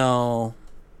 So...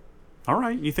 All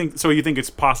right. You think it's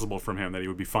possible from him that he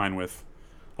would be fine with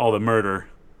all the murder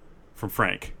from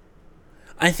Frank?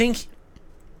 I think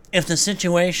if the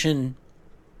situation,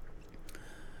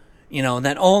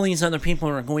 that all these other people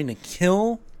are going to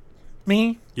kill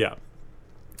me... Yeah.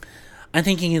 I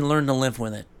think he can learn to live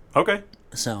with it. Okay.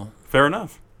 So... Fair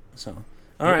enough. So...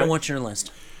 All right, what's your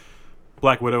list?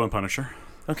 Black Widow and Punisher.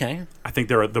 Okay. I think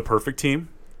they're the perfect team.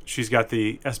 She's got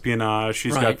the espionage.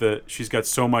 She's got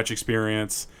so much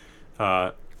experience.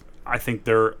 I think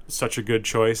they're such a good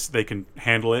choice. They can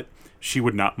handle it. She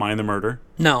would not mind the murder.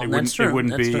 No, that's true. It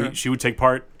wouldn't be. True. She would take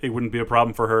part. It wouldn't be a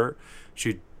problem for her.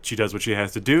 She does what she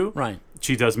has to do. Right.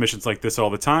 She does missions like this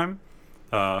all the time.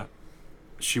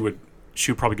 She would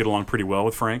probably get along pretty well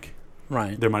with Frank.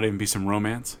 Right. There might even be some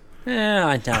romance.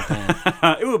 I doubt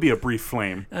that. It would be a brief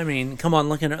flame. I mean, come on,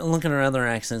 look at her other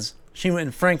exes.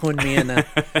 Frank wouldn't be in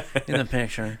the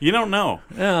picture. You don't know.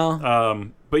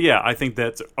 No. But yeah, I think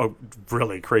that's a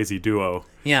really crazy duo.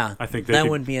 Yeah. I think that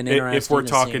would be an interesting. If we're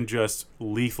talking just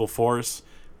lethal force,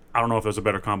 I don't know if there's a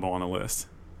better combo on the list.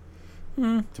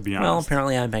 To be honest. Well,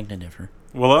 apparently I beg to differ.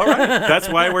 Well, all right. That's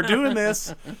why we're doing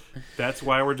this. That is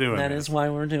why we're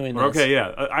doing this. Okay,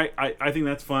 yeah. I think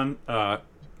that's fun.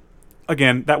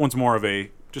 Again, that one's more of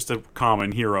just a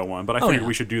common hero one, but I figured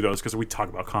we should do those because we talk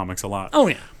about comics a lot. Oh,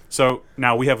 yeah. So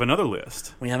now we have another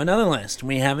list. We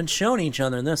haven't shown each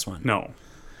other this one. No.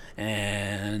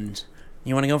 And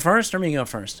you want to go first or me go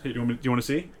first? Do you want to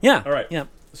see? Yeah. All right. Yeah.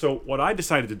 So what I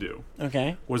decided to do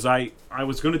was I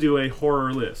was going to do a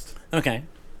horror list. Okay.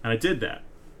 And I did that.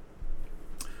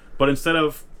 But instead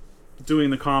of doing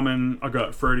the common, I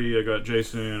got Freddy, I got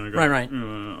Jason, I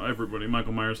got everybody,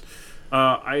 Michael Myers,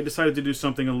 I decided to do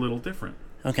something a little different.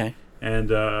 Okay.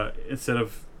 And instead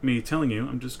of me telling you,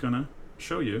 I'm just going to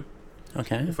show you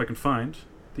if I can find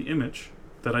the image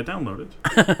that I downloaded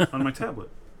on my tablet.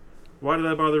 Why did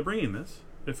I bother bringing this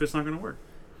if it's not going to work?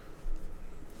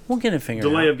 We'll get it figured out.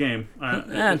 Delay of game.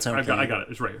 That's okay. I got it.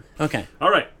 It's right here. Okay. All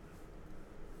right.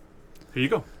 Here you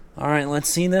go. All right, let's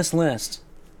see this list.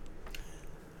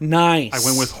 Nice. I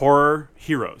went with horror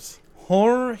heroes.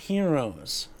 Horror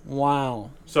heroes.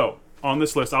 Wow. So, on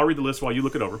this list, I'll read the list while you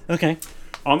look it over. Okay.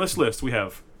 On this list, we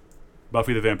have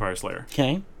Buffy the Vampire Slayer.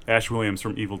 Okay. Ash Williams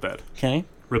from Evil Dead. Okay.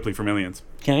 Ripley from Aliens.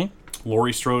 Okay.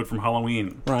 Laurie Strode from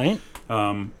Halloween. Right.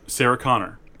 Sarah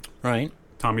Connor. Right.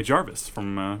 Tommy Jarvis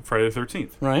from Friday the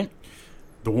 13th. Right.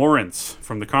 The Warrens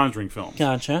from the Conjuring films.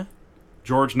 Gotcha.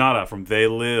 George Nada from They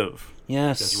Live.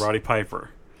 Yes. That's Roddy Piper.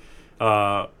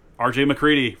 R.J.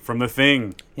 McCready from The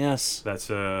Thing. Yes. That's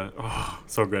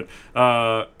so good.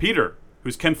 Peter,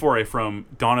 who's Ken Foree from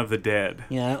Dawn of the Dead.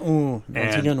 Yeah. Ooh,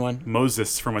 that's a good one.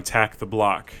 Moses from Attack the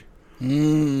Block.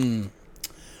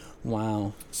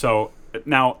 Wow. So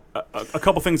now a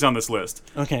couple things on this list.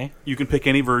 Okay. You can pick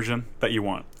any version that you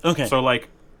want. Okay. So like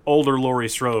older Laurie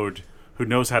Strode, who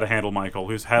knows how to handle Michael,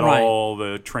 who's had all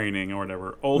the training or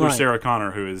whatever. Older Sarah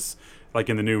Connor, who is like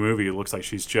in the new movie, it looks like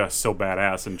she's just so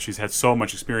badass and she's had so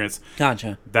much experience.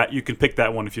 Gotcha. That you can pick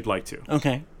that one if you'd like to.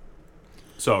 Okay.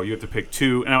 So you have to pick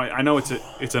two. Now I know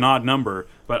it's an odd number,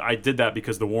 but I did that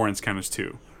because the Warrens count as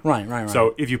two. Right.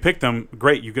 So if you pick them,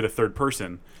 great, you get a third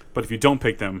person. But if you don't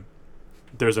pick them,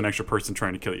 there's an extra person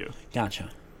trying to kill you. Gotcha.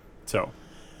 So.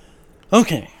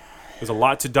 Okay. There's a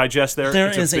lot to digest there.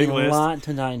 There is a lot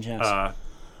to digest.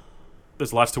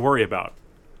 There's lots to worry about.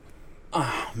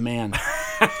 Oh, man.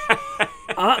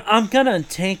 I'm going to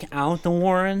take out the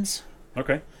Warrens.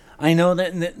 Okay. I know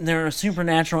that they're a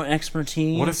supernatural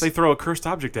expertise. What if they throw a cursed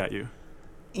object at you?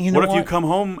 What if you come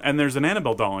home and there's an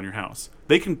Annabelle doll in your house?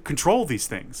 They can control these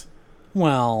things.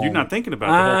 Well, you're not thinking about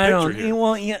the whole picture here.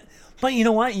 Well, yeah, but you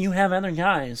know what? You have other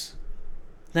guys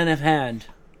that have had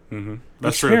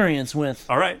experience with.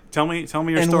 All right, tell me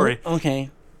your story. Okay,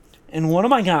 and one of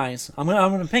my guys, I'm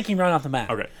gonna pick him right off the bat.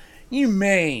 Okay, you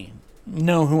may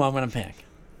know who I'm gonna pick.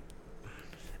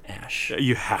 Ash.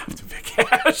 You have to pick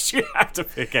Ash. You have to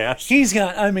pick Ash. He's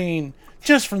got. I mean,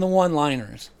 just for the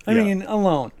one-liners. I mean,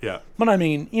 alone. Yeah. But I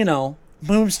mean,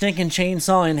 boomstick and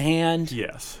chainsaw in hand.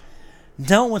 Yes.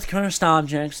 Dealt with cursed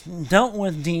objects. Dealt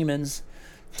with demons.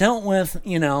 Dealt with,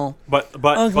 but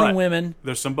ugly women.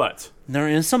 There's some buts. There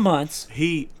is some buts.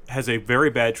 He has a very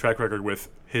bad track record with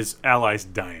his allies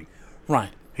dying. Right.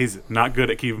 He's not good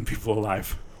at keeping people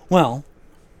alive. Well,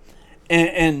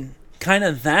 and kind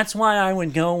of that's why I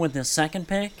would go with the second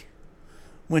pick,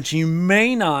 which you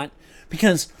may not,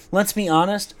 because let's be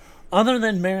honest, other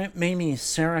than maybe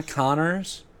Sarah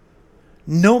Connors,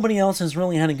 nobody else has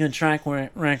really had a good track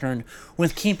record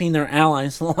with keeping their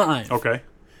allies alive. Okay.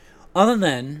 Other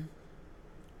than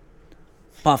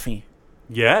Buffy.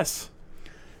 Yes.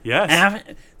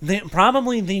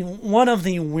 Probably one of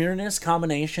the weirdest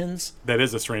combinations. That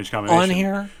is a strange combination. On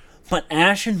here, but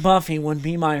Ash and Buffy would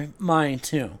be my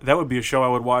two. That would be a show I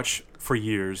would watch for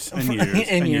years and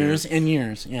years and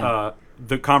years. Yeah.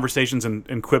 The conversations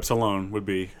and quips alone would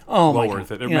be well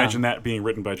worth it. Imagine that being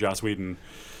written by Joss Whedon.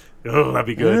 Oh, that'd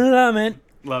be good.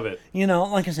 Love it.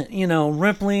 Like I said,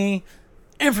 Ripley,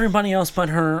 everybody else but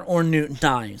her or Newt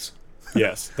dies.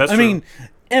 Yes, that's true. I mean,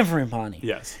 everybody.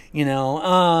 Yes.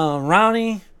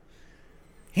 Rowdy,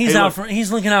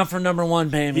 he's looking out for number one,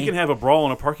 baby. He can have a brawl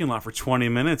in a parking lot for 20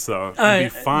 minutes, though. He'd be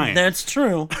fine. That's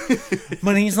true.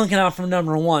 But he's looking out for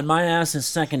number one. My ass is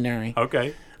secondary.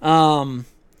 Okay. And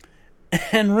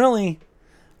really,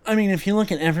 I mean, if you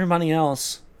look at everybody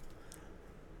else,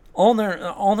 all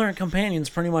their companions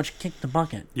pretty much kick the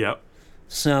bucket. Yep.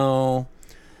 So.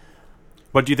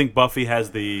 But do you think Buffy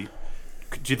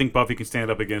can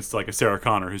stand up against like a Sarah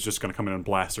Connor who's just going to come in and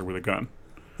blast her with a gun?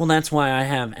 Well, that's why I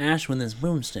have Ash with his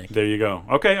boomstick. There you go.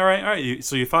 Okay, all right.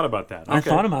 So you thought about that. Okay. I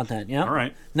thought about that, yeah. All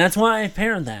right. And that's why I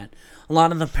paired that. A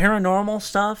lot of the paranormal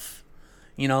stuff,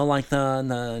 like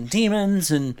the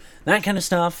demons and that kind of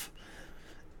stuff,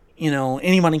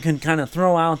 anybody could kind of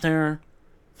throw out there,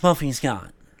 Buffy's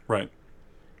got. Right.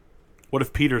 What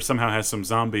if Peter somehow has some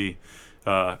zombie,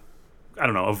 a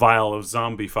vial of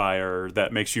zombie fire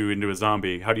that makes you into a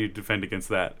zombie? How do you defend against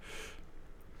that?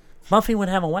 Buffy would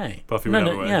have a way.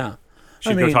 Yeah.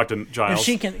 She'd go talk to Giles.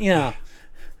 She can, yeah.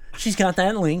 She's got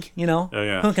that link, Oh,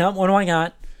 yeah. Hook up. What do I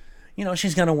got?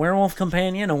 She's got a werewolf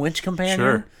companion, a witch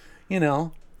companion.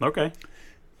 Sure. Okay.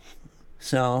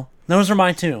 So, those are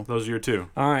my two. Those are your two.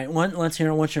 All right. Let's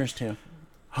hear what's yours two.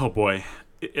 Oh, boy.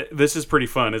 This is pretty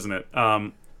fun, isn't it?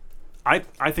 I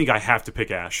think I have to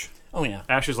pick Ash. Oh, yeah.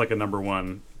 Ash is like a number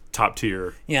one, top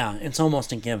tier. Yeah, it's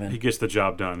almost a given. He gets the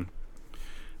job done.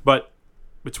 But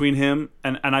between him,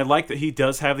 and I like that he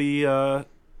does have the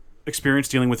experience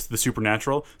dealing with the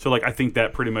supernatural. So, I think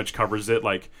that pretty much covers it.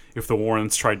 Like, if the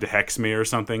Warrens tried to hex me or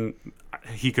something,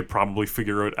 he could probably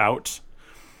figure it out.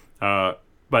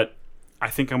 But I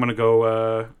think I'm going to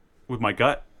go with my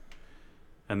gut.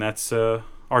 And that's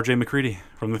R.J. McCready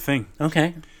from The Thing.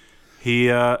 Okay. He's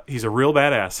a real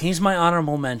badass. He's my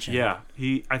honorable mention. Yeah.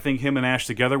 I think him and Ash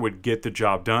together would get the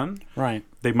job done. Right.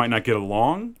 They might not get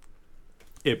along.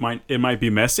 It might be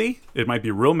messy. It might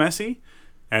be real messy.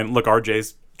 And look,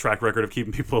 RJ's track record of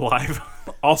keeping people alive,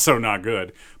 also not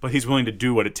good. But he's willing to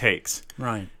do what it takes.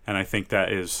 Right. And I think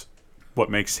that is what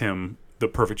makes him the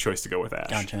perfect choice to go with Ash.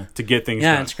 Gotcha. To get things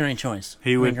done. Yeah, it's a great choice.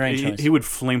 He would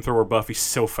flamethrower Buffy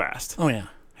so fast. Oh, yeah.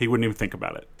 He wouldn't even think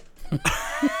about it.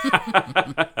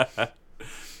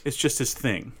 It's just his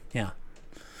thing. Yeah.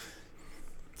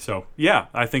 So yeah,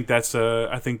 I think that's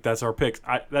our picks.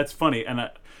 That's funny,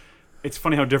 and it's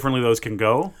funny how differently those can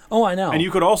go. Oh, I know. And you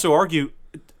could also argue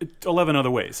 11 other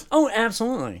ways. Oh,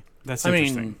 absolutely. That's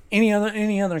interesting. I mean,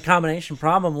 any other combination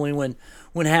probably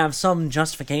would have some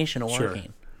justification of working.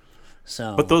 Sure.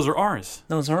 So, but those are ours.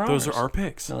 Those are our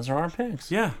picks.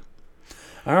 Yeah.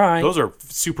 All right. Those are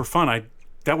super fun.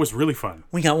 That was really fun.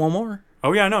 We got one more.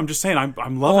 Oh yeah, I know. I'm just saying. I'm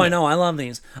loving. Oh, I know. I love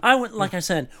these. Like I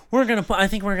said, I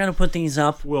think we're gonna put these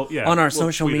up on our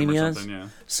social medias. Yeah.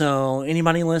 So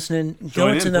anybody listening,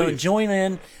 join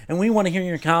in, and we want to hear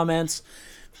your comments.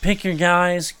 Pick your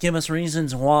guys. Give us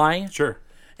reasons why. Sure.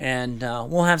 And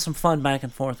we'll have some fun back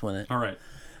and forth with it. All right.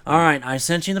 I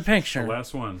sent you the picture. The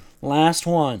last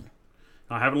one.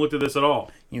 I haven't looked at this at all.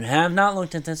 You have not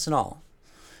looked at this at all.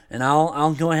 And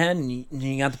I'll go ahead and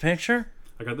you got the picture?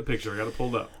 I got the picture. I got it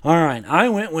pulled up. All right. I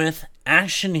went with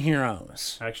Action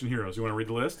heroes. Action heroes. You want to read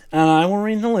the list? I will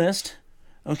read the list.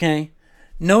 Okay.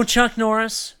 No Chuck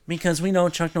Norris, because we know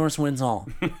Chuck Norris wins all.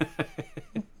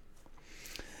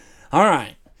 All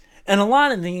right. And a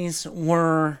lot of these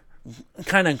were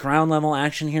kind of ground level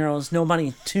action heroes.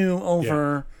 Nobody too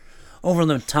over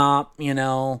the top, you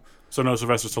know. So no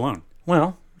Sylvester Stallone.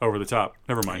 Well. Over the top.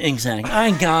 Never mind. Exactly.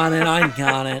 I got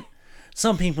it.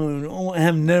 Some people who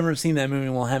have never seen that movie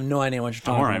will have no idea what you're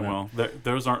talking about. All right, well,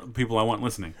 those aren't people I want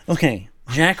listening. Okay.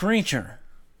 Jack Reacher.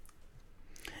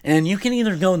 And you can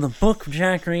either go the book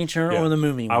Jack Reacher or the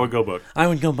movie one. I would go book. I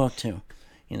would go book too.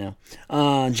 You know,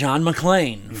 John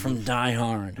McClane from Die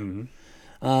Hard.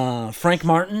 Frank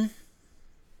Martin.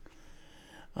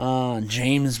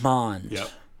 James Bond. Yep.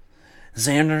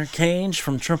 Xander Cage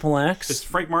from Triple X. Is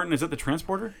Frank Martin, is that the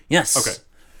Transporter? Yes. Okay.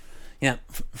 Yeah,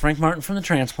 Frank Martin from the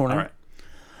Transporter. All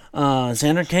right.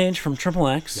 Xander Cage from Triple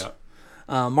X. Yep.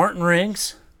 Martin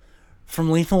Riggs from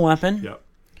Lethal Weapon. Yep.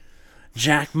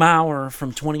 Jack Bauer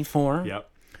from 24. Yep.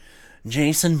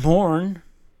 Jason Bourne.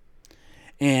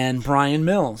 And Brian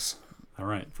Mills. All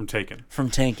right, from Taken. From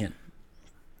Taken.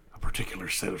 A particular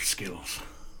set of skills.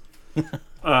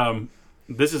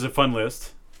 This is a fun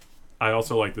list. I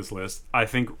also like this list. I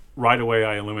think right away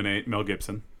I eliminate Mel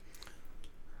Gibson.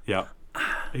 Yeah.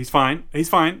 He's fine,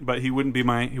 but he wouldn't be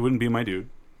my dude.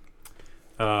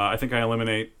 I think I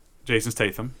eliminate Jason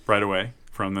Statham right away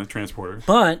from the Transporter.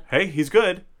 But hey, he's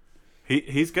good.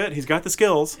 He's good. He's got the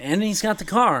skills. And he's got the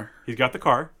car. He's got the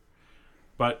car.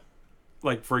 But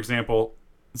like for example,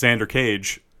 Xander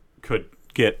Cage could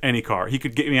get any car. He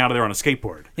could get me out of there on a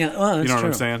skateboard. Yeah, well, that's you know what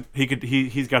true. I'm saying?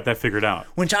 He's got that figured out.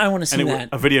 Which I want to see and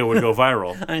a video would go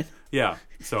viral. Yeah.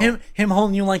 So him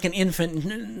holding you like an infant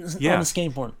on a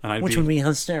skateboard, which would be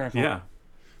hysterical. Yeah.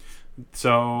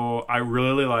 So I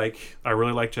really like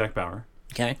Jack Bauer.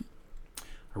 Okay.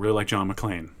 I really like John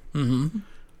McClane. Mm-hmm.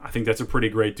 I think that's a pretty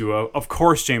great duo. Of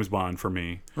course, James Bond for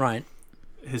me. Right.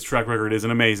 His track record isn't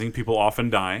amazing. People often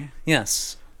die.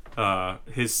 Yes.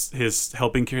 His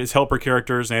helper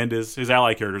characters and his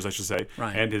ally characters, I should say,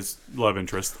 right. and his love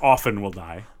interest often will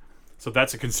die. So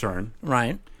that's a concern.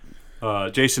 Right.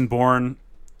 Jason Bourne,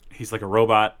 he's like a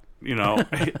robot. You know,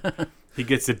 he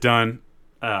gets it done.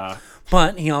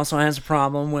 But he also has a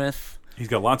problem with. He's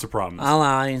got lots of problems.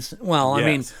 Allies. Well, yes. I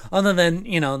mean, other than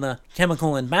the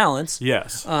chemical imbalance.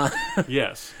 Yes.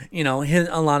 Yes.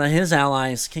 A lot of his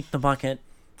allies kick the bucket.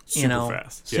 Super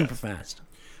fast. Super fast.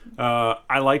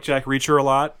 I like Jack Reacher a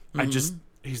lot. Mm-hmm.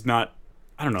 He's not.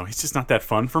 I don't know. He's just not that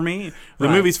fun for me. The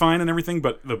movie's fine and everything,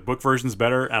 but the book version's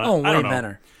better. And I don't know.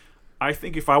 Better. I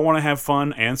think if I want to have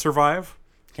fun and survive,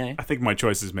 okay, I think my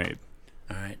choice is made.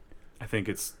 All right. I think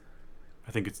it's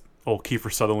old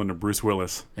Kiefer Sutherland and Bruce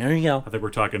Willis. There you go. I think we're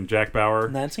talking Jack Bauer.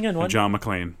 That's a good one. And John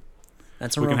McClane.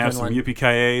 That's a real good one. We can have some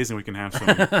yippee-ki-yays and we can have some.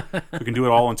 We can do it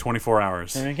all in 24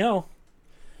 hours. There you go.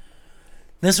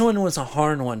 This one was a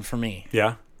hard one for me.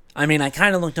 Yeah. I mean, I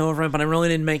kind of looked over it, but I really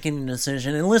didn't make any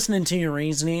decision. And listening to your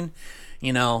reasoning,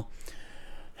 I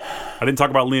didn't talk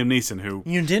about Liam Neeson, who...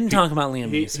 You didn't talk about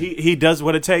Liam Neeson. He does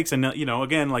what it takes, and,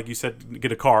 again, like you said,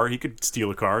 get a car. He could steal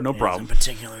a car, no problem. It's a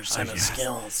particular set of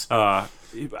skills.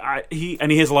 He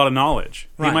has a lot of knowledge.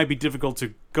 Right. He might be difficult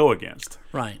to go against.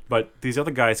 Right. But these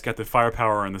other guys got the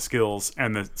firepower and the skills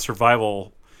and the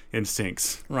survival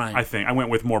instincts. Right. I think. I went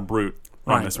with more brute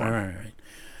on this one.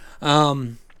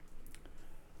 Right.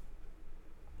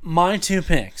 My two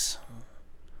picks,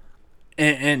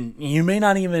 and you may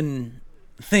not even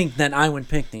think that I would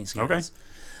pick these guys. Okay.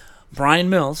 Brian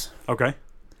Mills. Okay.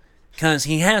 Because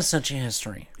he has such a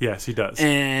history. Yes, he does.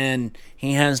 And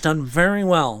he has done very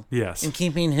well. Yes. In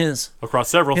keeping across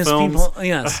several films. People,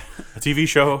 yes. A TV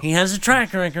show. He has a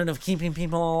track record of keeping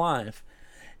people alive.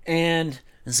 And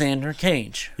Xander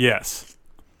Cage. Yes.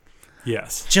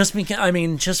 Yes. Just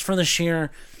for the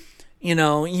sheer,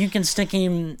 you can stick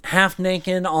him half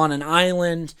naked on an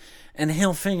island and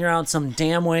he'll figure out some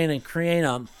damn way to create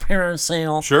a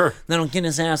parasail. Sure. That'll get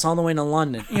his ass all the way to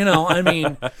London.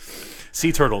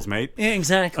 Sea turtles, mate. Yeah,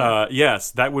 exactly.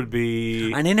 Yes, that would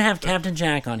be... I didn't have Captain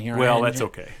Jack on here. Well, that's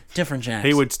okay. Different Jack.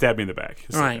 He would stab me in the back.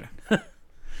 It's right.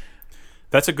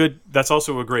 Okay. That's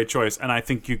also a great choice, and I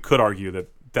think you could argue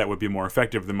that would be more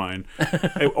effective than mine.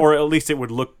 Or at least it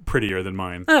would look prettier than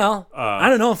mine. Well, I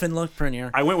don't know if it looked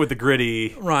prettier. I went with the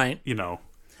gritty. Right.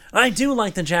 I do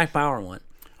like the Jack Bauer one.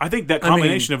 I think that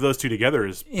combination of those two together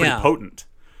is pretty potent.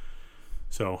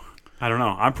 So, I don't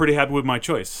know. I'm pretty happy with my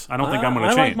choice. I don't think I'm going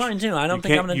to change. I like mine too. I don't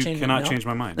think I'm going to change it. You cannot change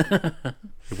my mind.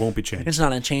 It won't be changed. It's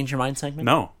not a change your mind segment?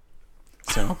 No.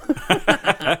 So.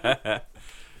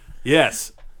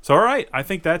 Yes. So, all right. I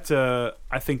think that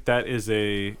is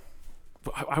a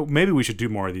maybe we should do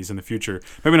more of these in the future.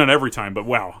 Maybe not every time, but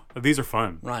wow, these are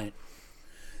fun. Right.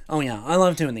 Oh, yeah. I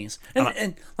love doing these.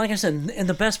 And like I said, and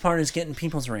the best part is getting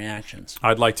people's reactions.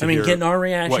 I'd like to hear getting our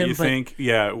reaction. What you think.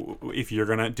 Yeah, if you're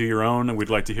going to do your own, and we'd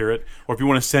like to hear it. Or if you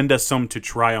want to send us some to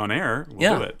try on air,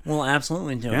 we'll do it. We'll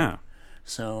absolutely do it. Yeah.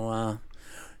 So,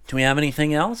 do we have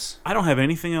anything else? I don't have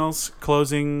anything else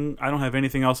closing. I don't have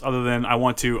anything else other than I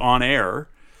want to, on air,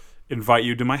 invite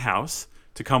you to my house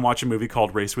to come watch a movie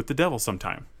called Race with the Devil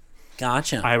sometime.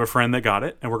 Gotcha. I have a friend that got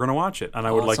it, and we're going to watch it. And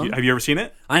I would like you. Have you ever seen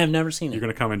it? I have never seen it. You're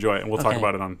going to come enjoy it, and we'll talk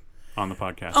about it on the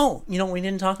podcast. Oh, you know what we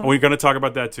didn't talk about? We're going to talk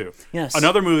about that too. Yes.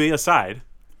 Another movie aside,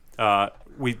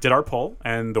 we did our poll,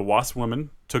 and The Wasp Woman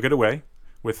took it away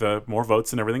with more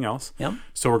votes and everything else. Yep.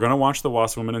 So we're going to watch The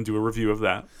Wasp Woman and do a review of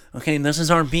that. Okay, and this is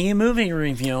our B movie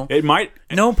review. It might...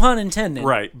 No pun intended.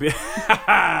 Right.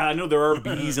 I know there are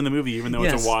bees in the movie, even though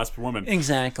it's a wasp woman.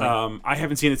 Exactly. I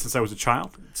haven't seen it since I was a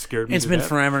child. It scared me. It's been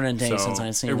forever and a day since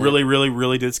I've seen it. It really, really,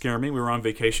 really did scare me. We were on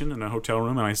vacation in a hotel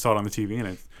room, and I saw it on the TV,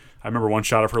 and I remember one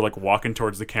shot of her like walking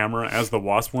towards the camera as the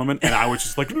wasp woman, and I was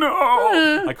just like,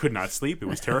 no! I could not sleep. It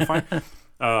was terrifying.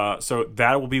 So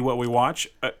that will be what we watch.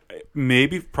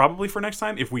 Probably for next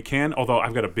time, if we can. Although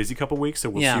I've got a busy couple weeks, so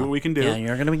we'll see what we can do. Yeah,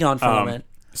 you're going to be gone for a little bit.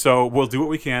 So we'll do what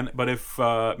we can. But if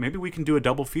maybe we can do a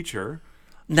double feature.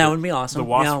 That would be awesome. The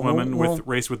Wasp Woman with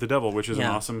Race with the Devil, which is an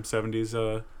awesome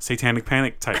 70s satanic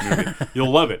panic type movie.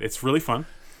 You'll love it. It's really fun.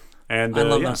 And I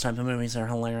love those type of movies. They're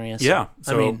hilarious. Yeah.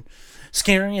 So, I mean,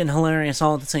 scary and hilarious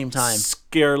all at the same time.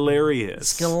 Scarelarious.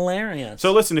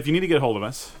 So listen, if you need to get a hold of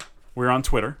us, we're on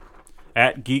Twitter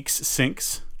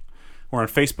 @GeeksSinks. We're on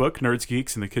Facebook, Nerds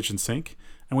Geeks in the Kitchen Sink.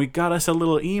 And we got us a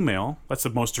little email. That's the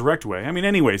most direct way. I mean,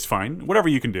 anyway's fine. Whatever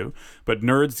you can do. But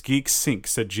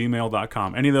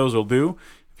nerdsgeeksinks@gmail.com. Any of those will do.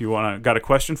 If you got a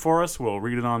question for us, we'll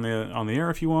read it on the air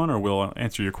if you want, or we'll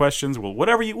answer your questions.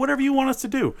 Whatever you want us to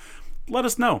do, let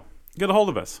us know. Get a hold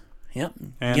of us. Yep.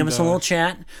 And give us a little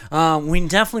chat. We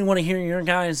definitely want to hear your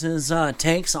guys'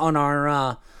 takes on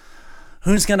our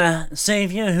who's going to save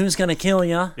you, who's going to kill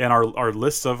you. And our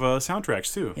lists of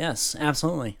soundtracks, too. Yes,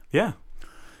 absolutely. Yeah.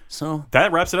 So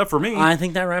that wraps it up for me. I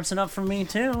think that wraps it up for me,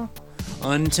 too.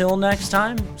 Until next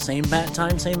time, same bat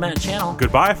time, same bat channel.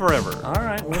 Goodbye forever. All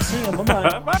right, we'll see you.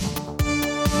 Bye-bye. Bye.